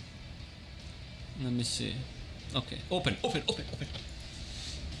Unreal. Let me see. Okay, open. All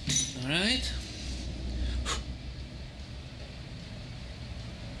right.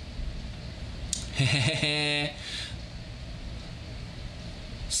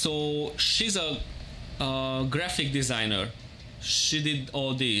 So she's a graphic designer. She did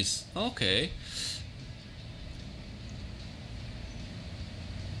all these. Okay.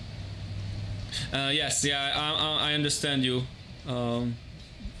 Yes, yeah, I understand you.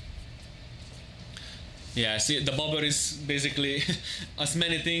 Yeah, see, the bobber is basically as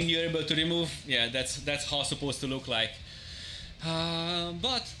many things you're able to remove. Yeah, that's how it's supposed to look like.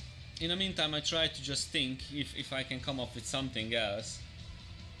 But in the meantime, I try to just think if I can come up with something else.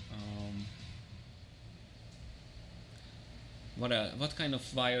 What kind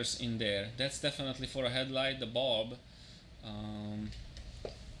of wires in there? That's definitely for a headlight, the bulb.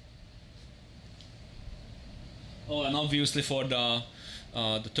 Oh, and obviously for the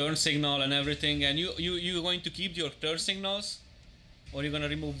turn signal and everything. And you're going to keep your turn signals, or you're gonna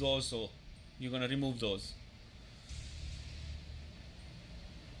remove those? Or you're gonna remove those?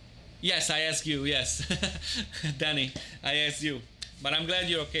 Yes, I ask you. Yes, Danny, I asked you. But I'm glad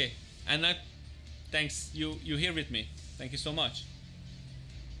you're okay. And thanks. You here with me. Thank you so much.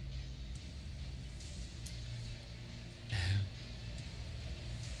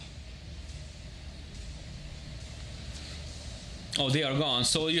 Oh, they are gone.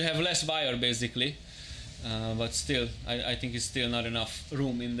 So you have less wire basically, but still, I think it's still not enough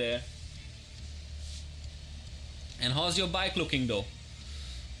room in there. And how's your bike looking though?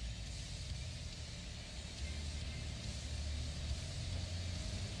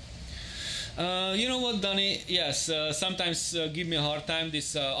 You know what, Danny? Yes, sometimes give me a hard time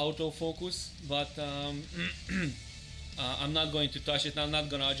this autofocus, but I'm not going to touch it. I'm not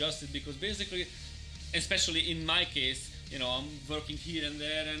going to adjust it because basically, especially in my case, you know, I'm working here and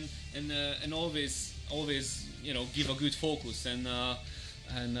there and always you know, give a good focus and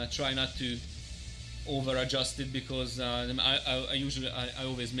try not to over adjust it because I usually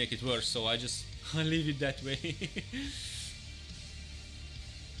always make it worse. So I just I leave it that way.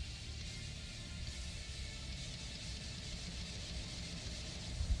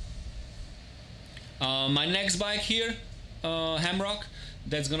 My next bike here, Hamrock,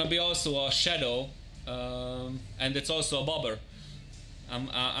 that's gonna be also a Shadow, and it's also a bobber.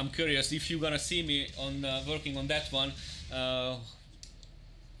 I'm curious if you're gonna see me on working on that one.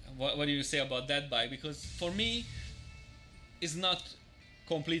 What do you say about that bike? Because for me, it's not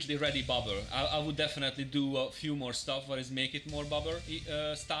completely ready bobber. I would definitely do a few more stuff, what is make it more bobber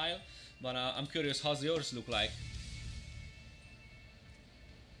style. But I'm curious, how's yours look like?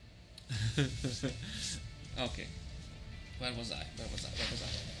 Okay, where was I?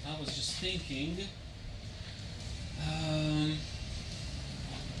 I was just thinking. I'm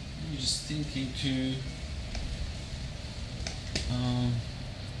just thinking to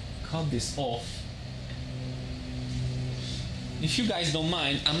cut this off. If you guys don't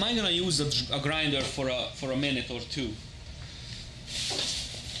mind, am I gonna use a grinder for a minute or two?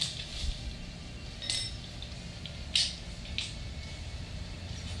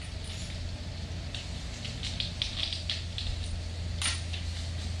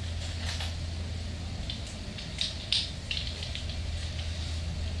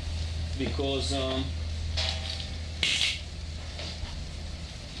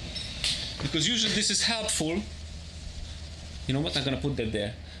 Because usually this is helpful. You know what? I'm gonna put that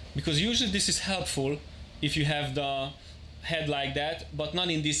there because usually this is helpful if you have the head like that, but not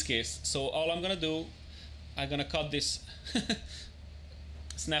in this case. So all I'm gonna do, I'm gonna cut this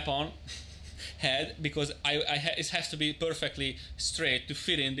snap-on head because it has to be perfectly straight to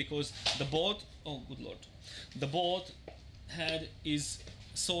fit in, because the bolt, oh good lord, the bolt head is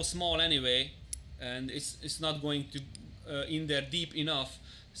so small anyway, and it's not going to in there deep enough,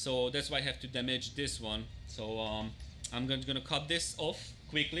 so that's why I have to damage this one. So I'm gonna cut this off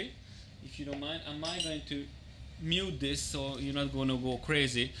quickly, if you don't mind. Am I going to mute this so you're not gonna go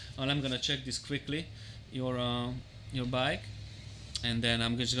crazy? And I'm gonna check this quickly, your bike, and then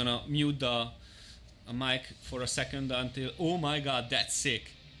I'm just gonna mute the mic for a second until, oh my god, that's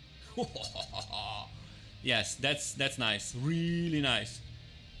sick. Yes, that's nice, really nice.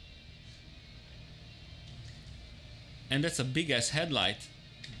 And that's a big ass headlight.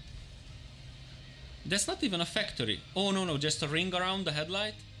 That's not even a factory. Oh no, just a ring around the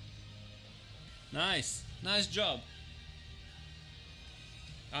headlight. Nice job.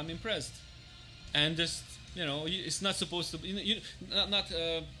 I'm impressed. And just, you know, it's not supposed to be,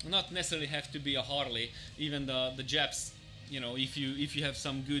 not necessarily have to be a Harley. Even the Japs, you know, if you have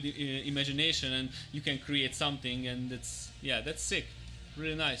some good imagination and you can create something, and that's sick,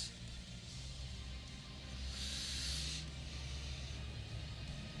 really nice.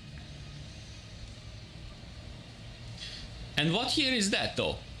 And what year is that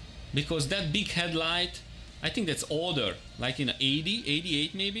though? Because that big headlight, I think that's older, like in 80,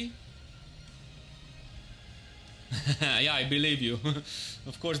 88 maybe. Yeah, I believe you.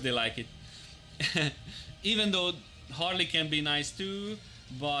 Of course they like it. Even though Harley can be nice too,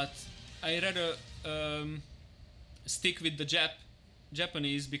 but I rather stick with the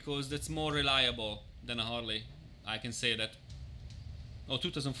Japanese, because that's more reliable than a Harley. I can say that. Oh,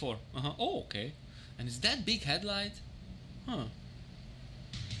 2004. Oh, okay. And is that big headlight? Huh.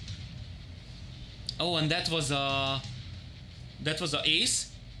 Oh, and that was a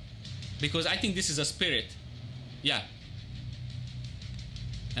Ace, because I think this is a Spirit. Yeah.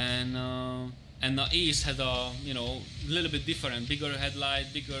 And the Ace had a, you know, little bit different, bigger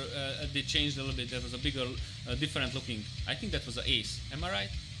headlight, bigger. They changed a little bit. There was a bigger, different looking. I think that was the Ace. Am I right?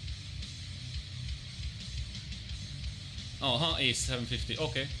 Oh, Ace 750.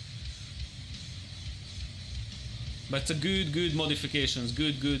 Okay. But it's a good modifications,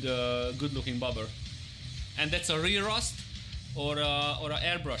 good looking bobber. And that's a rear rust or a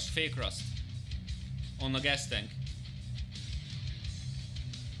airbrush fake rust on a gas tank.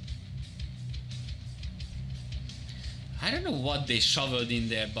 I don't know what they shoveled in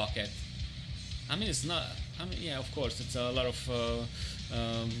their bucket. I mean, it's not. I mean, yeah, of course, it's a lot of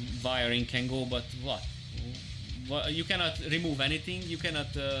wiring can go, but what? You cannot remove anything. You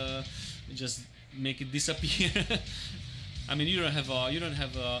cannot just make it disappear. I mean, you don't have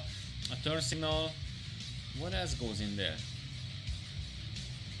a turn signal. What else goes in there?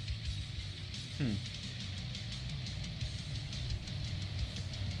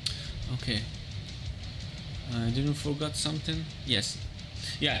 Okay. I didn't forget something. Yes.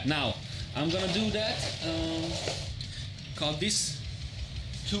 Yeah. Now I'm gonna do that. Call this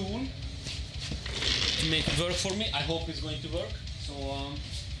tool to make it work for me. I hope it's going to work. So.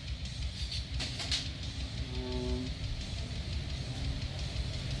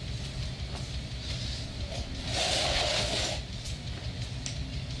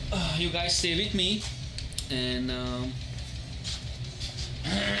 You guys stay with me, and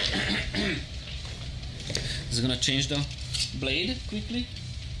just gonna change the blade quickly.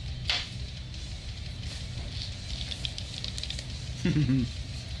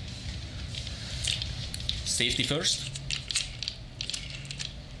 Safety first.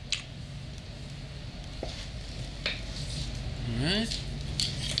 All right.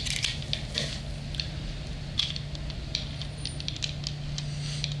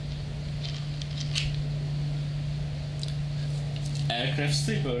 Aircraft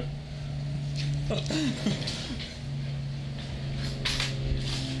stripper.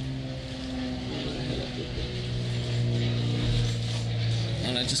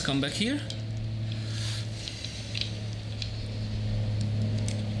 And I just come back here.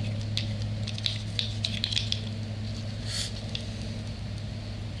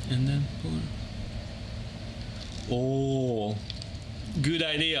 And then pour. Oh, good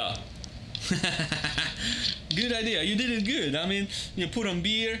idea. Good idea. You did it good. I mean, you put on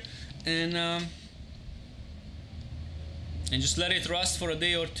beer and just let it rust for a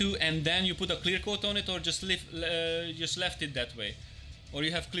day or two, and then you put a clear coat on it, or just left it that way, or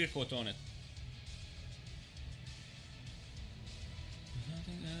you have clear coat on it.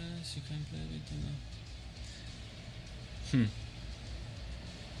 Nothing else you can play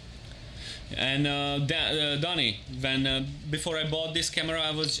with. And Donnie, when before I bought this camera,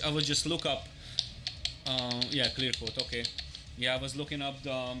 I was just look up. Yeah, clear coat. Okay. Yeah, I was looking up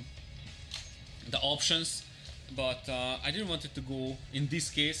the options, but I didn't want it to go in this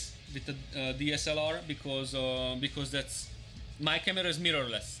case with the DSLR because that's my camera is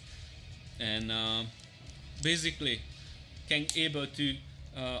mirrorless, and basically can able to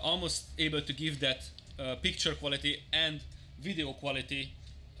almost able to give that picture quality and video quality,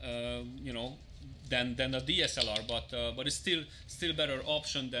 you know, than the DSLR, but it's still better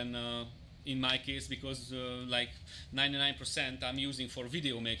option than in my case, because like 99% I'm using for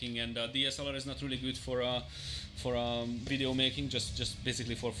video making, and DSLR is not really good for video making, just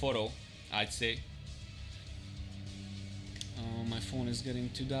basically for photo, I'd say. My phone is getting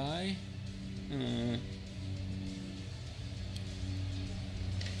to die.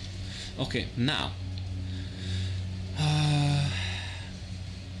 Okay, now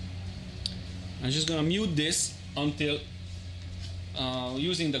I'm just gonna mute this until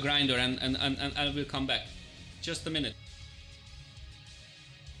using the grinder, and I will come back. Just a minute.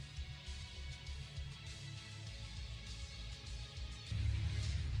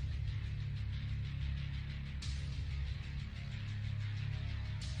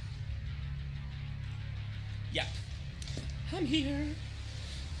 Yeah, I'm here.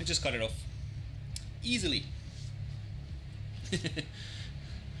 I just cut it off easily.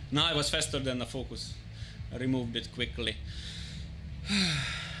 Now I was faster than the focus. I removed it quickly.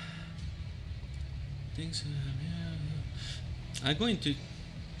 Things. Yeah. I'm going to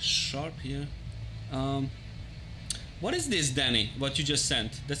sharp here. What is this, Danny? What you just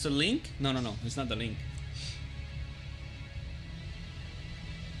sent? That's a link? No, it's not the link.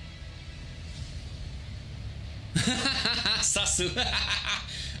 Sasu.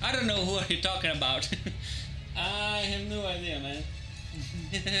 I don't know who are you talking about. I have no idea, man.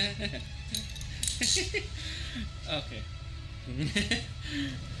 Okay.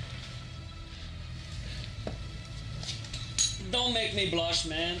 Don't make me blush,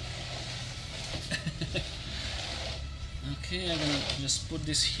 man. Okay, I'm gonna just put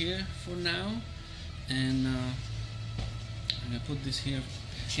this here for now, and I'm gonna put this here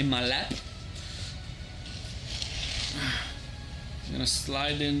in my lap. I'm gonna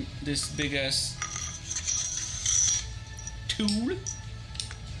slide in this big ass tool.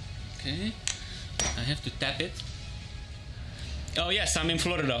 Okay, I have to tap it. Oh yes, I'm in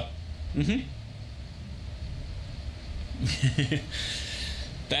Florida.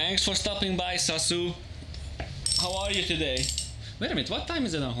 Thanks for stopping by, Sasu. How are you today? Wait a minute, what time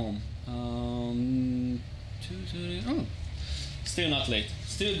is it at home? 2:30. Oh, still not late.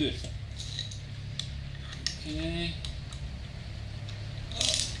 Still good. Okay.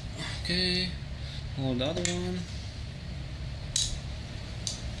 Okay. Hold the other one.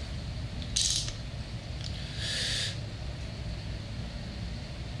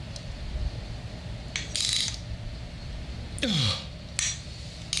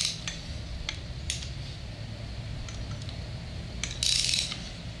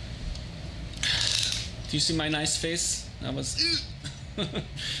 Do you see my nice face? That was.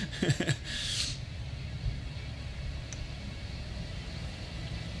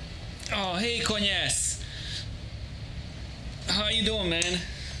 Oh, hey, Cognes. How you doing, man?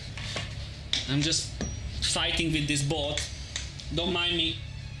 I'm just fighting with this boat. Don't mind me.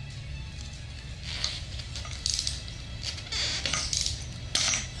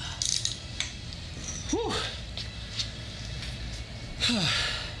 Whew.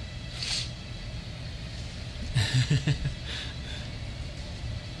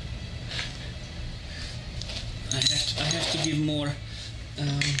 I have to give more.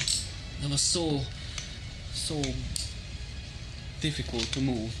 That was so difficult to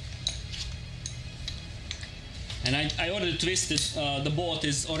move. And I already twisted. The boat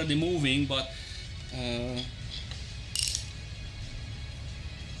is already moving, but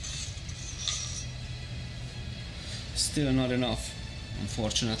still not enough,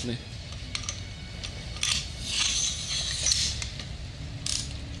 unfortunately.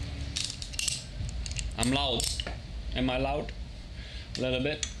 I'm loud. Am I loud? A little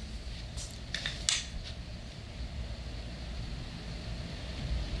bit.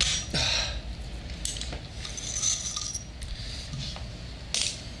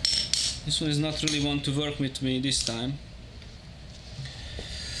 This one is not really want to work with me this time.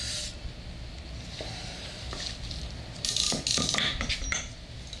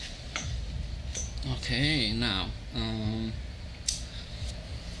 Okay, now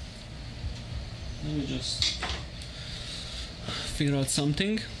let me just figure out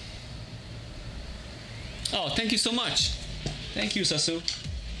something. Oh, thank you so much. Thank you, Sasu.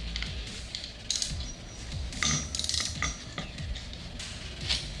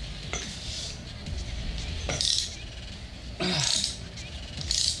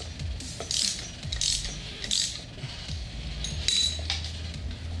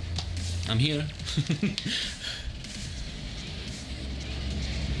 I'm here.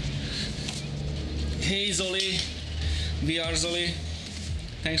 Hey Zoli, VR Zoli,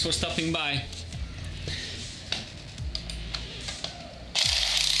 thanks for stopping by.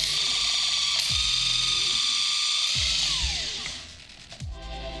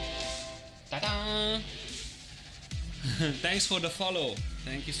 Ta-da! Thanks for the follow.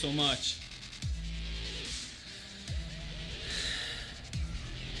 Thank you so much.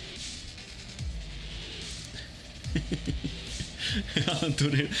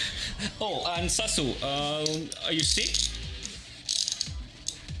 Oh, and Sasu, are you sick?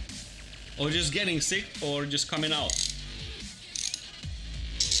 Or just getting sick, or just coming out?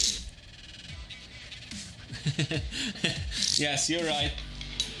 Yes, you're right.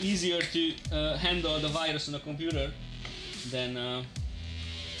 Easier to handle the virus on a computer than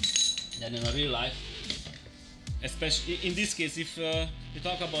in a real life. Especially in this case, if you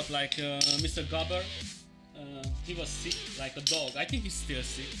talk about like Mr. Gabber, he was sick like a dog. I think he's still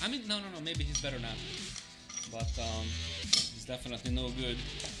sick. I mean, no, maybe he's better now. But he's definitely no good.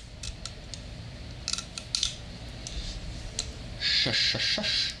 Shush, shush,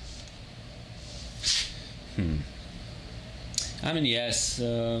 shush. I mean, yes,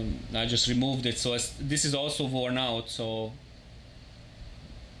 I just removed it, so this is also worn out, so...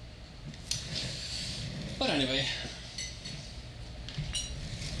 But anyway,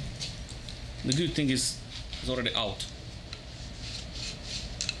 the good thing is it's already out.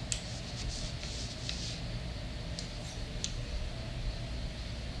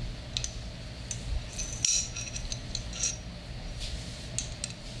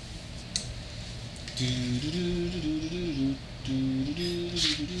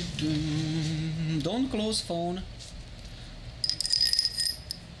 Don't close phone.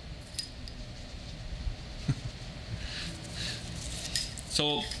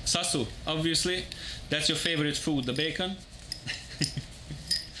 So, Sasu, obviously, that's your favorite food, the bacon.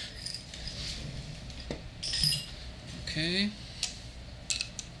 Okay.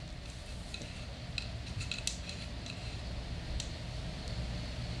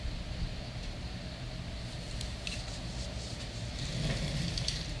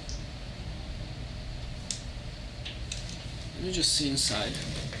 Let me just see inside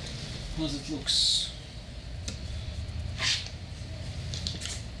how it looks.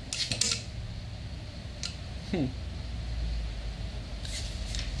 All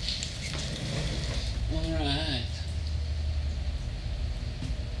right.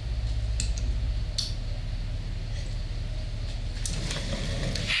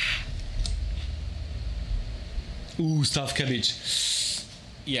 Ooh, stuffed cabbage.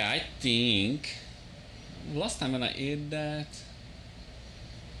 Yeah, I think last time when I ate that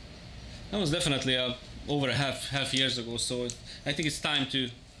was definitely over a half years ago. So I think it's time to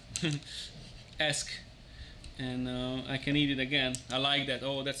ask, and I can eat it again. I like that.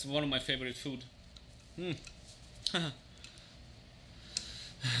 Oh, that's one of my favorite food.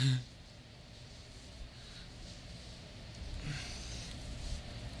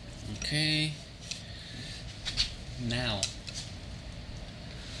 Okay. Now.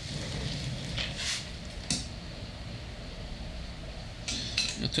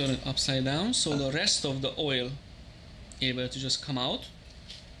 You turn it upside down so the rest of the oil able to just come out.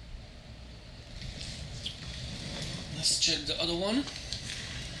 Let's check the other one.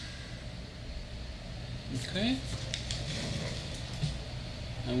 Okay.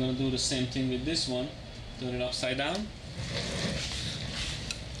 I'm gonna do the same thing with this one. Turn it upside down.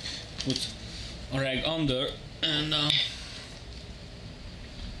 Put a rag under and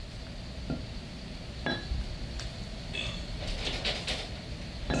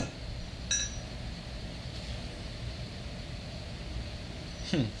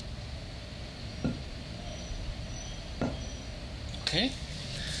okay.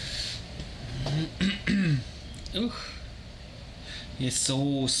 Ooh. It's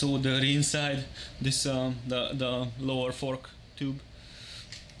so dirty inside this the lower fork tube.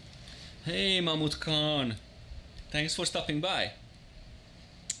 Hey Mahmoud Khan, thanks for stopping by.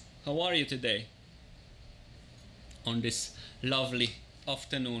 How are you today? On this lovely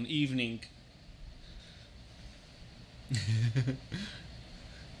afternoon, evening.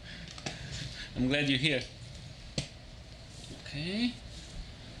 I'm glad you're here. Okay.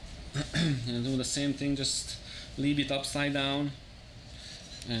 And do the same thing, just leave it upside down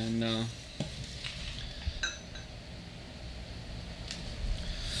and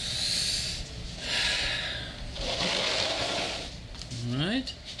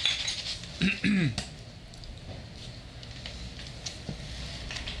right.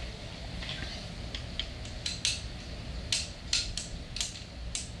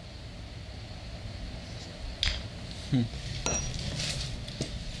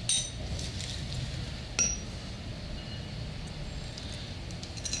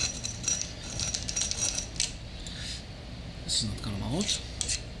 This is not gonna out.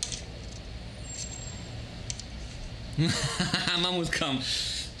 Mom would come.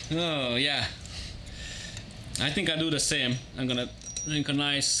 Oh yeah. I think I do the same. I'm gonna drink a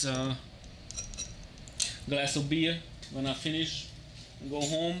nice glass of beer when I finish and go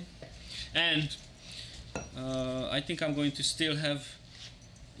home. And I think I'm going to still have,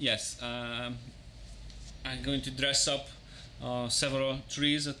 yes, I'm going to dress up several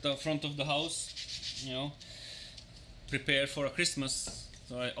trees at the front of the house, you know, prepare for a Christmas.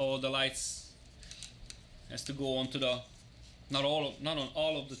 So all the lights has to go onto the, not on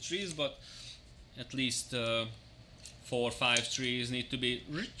all of the trees, but at least 4 or 5 trees need to be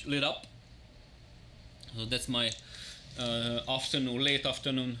lit up. So that's my late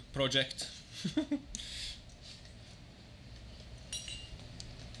afternoon project.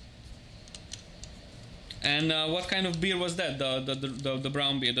 And what kind of beer was that? The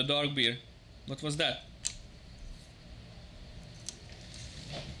brown beer, the dark beer. What was that?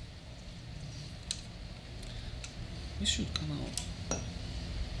 It should come out.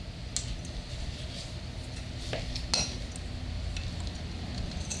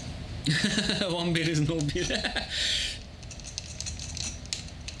 One beer is no beer.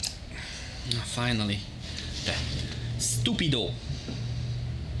 Finally. Stupido.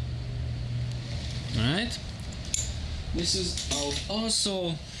 Alright. This is out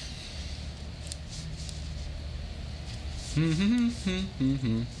also.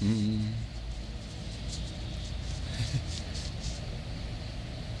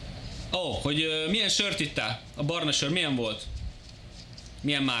 Hogy milyen sört ittál? A barna sör milyen volt?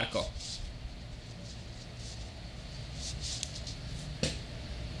 Milyen márka?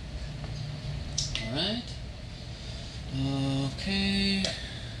 Alright. Okay.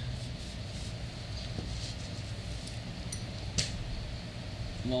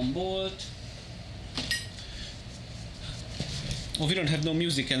 One bolt. Oh, we don't have no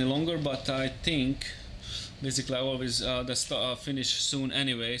music any longer, but I think basically I always finish soon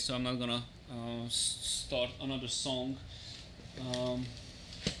anyway, so I'm not gonna start another song.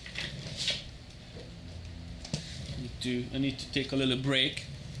 I need to take a little break.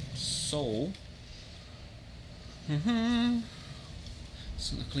 So just gonna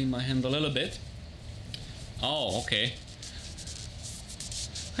clean my hand a little bit. Oh, okay.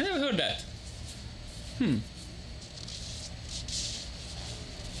 I never heard that.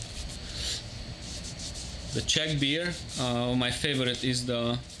 The Czech beer, my favorite is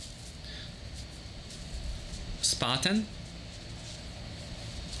the Spaten.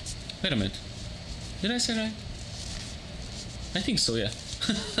 Wait a minute. Did I say right? I think so, yeah.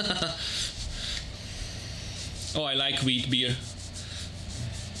 Oh, I like wheat beer.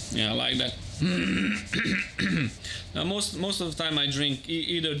 Yeah, I like that. Now, most of the time I drink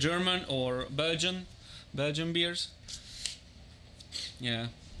either German or Belgian beers. Yeah,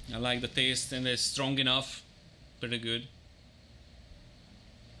 I like the taste and it's strong enough. Pretty good.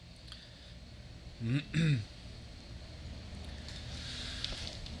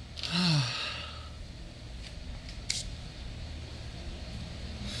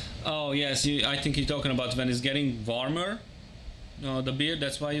 Oh yes, I think you're talking about when it's getting warmer. The beer,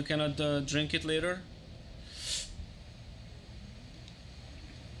 that's why you cannot drink it later.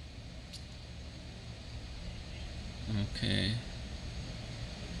 Okay.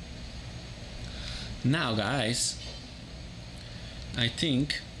 Now guys, I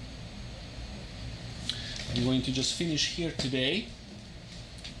think I'm going to just finish here today,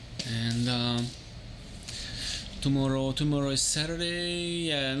 and tomorrow is Saturday.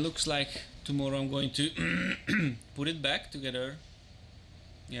 Yeah, it looks like tomorrow I'm going to put it back together.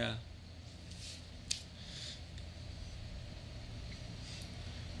 Yeah.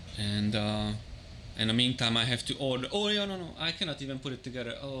 And in the meantime I have to order. Oh yeah, no, I cannot even put it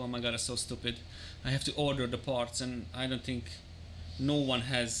together. Oh my god, I'm so stupid. I have to order the parts, and I don't think no one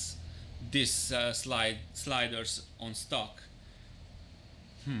has this sliders on stock.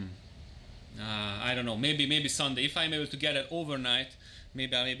 I don't know, maybe Sunday. If I'm able to get it overnight,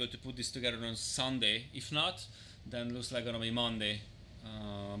 maybe I'm able to put this together on Sunday. If not, then it looks like gonna be Monday.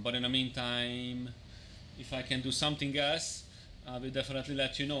 But in the meantime, if I can do something else, I will definitely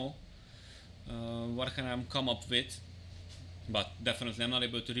let you know what can I come up with. But definitely I'm not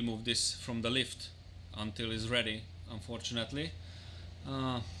able to remove this from the lift until it's ready, unfortunately.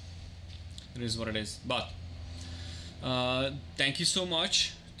 It is what it is. But thank you so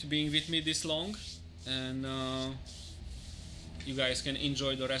much to being with me this long, and you guys can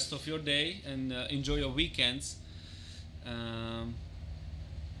enjoy the rest of your day and enjoy your weekends.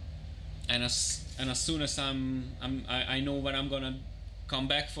 And as soon as I know when I'm gonna come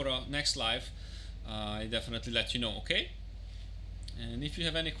back for a next live, I definitely let you know. Okay? And if you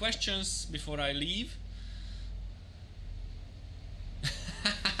have any questions before I leave,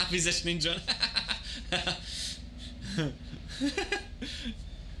 Vizes Ninja.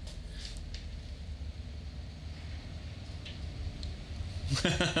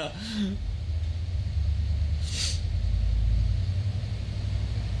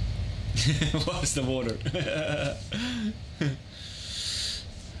 What's the water?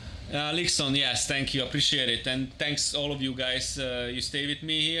 Lixon, yes, thank you, appreciate it, and thanks all of you guys. You stay with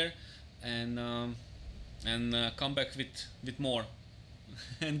me here, and come back with more.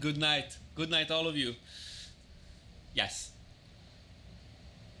 And good night, all of you. Yes.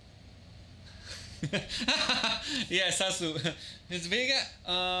 Yes, Asu. It's Vega.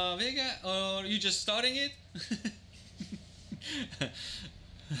 Vega, or you just starting it?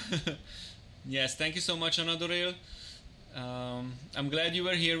 Yes, thank you so much, Anadoril. I'm glad you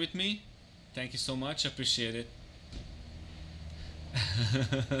were here with me. Thank you so much, appreciate it.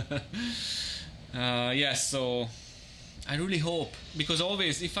 Yes, so I really hope, because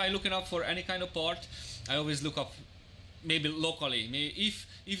always if I looking up for any kind of part, I always look up maybe locally. Maybe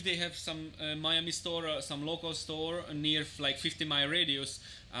if they have some Miami store or some local store near like 50-mile radius,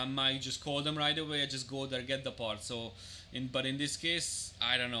 I might just call them right away. I just go there, get the part. So, but in this case,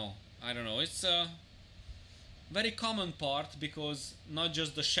 I don't know. It's a very common part, because not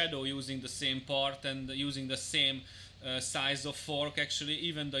just the Shadow using the same part and using the same size of fork. Actually,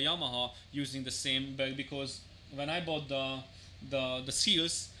 even the Yamaha using the same. Because when I bought the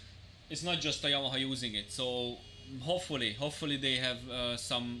seals, it's not just the Yamaha using it. So hopefully they have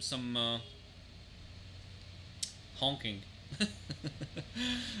some honking.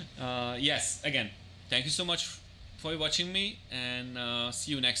 Yes, again, thank you so much for watching me, and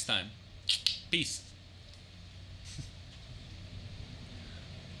see you next time. Peace.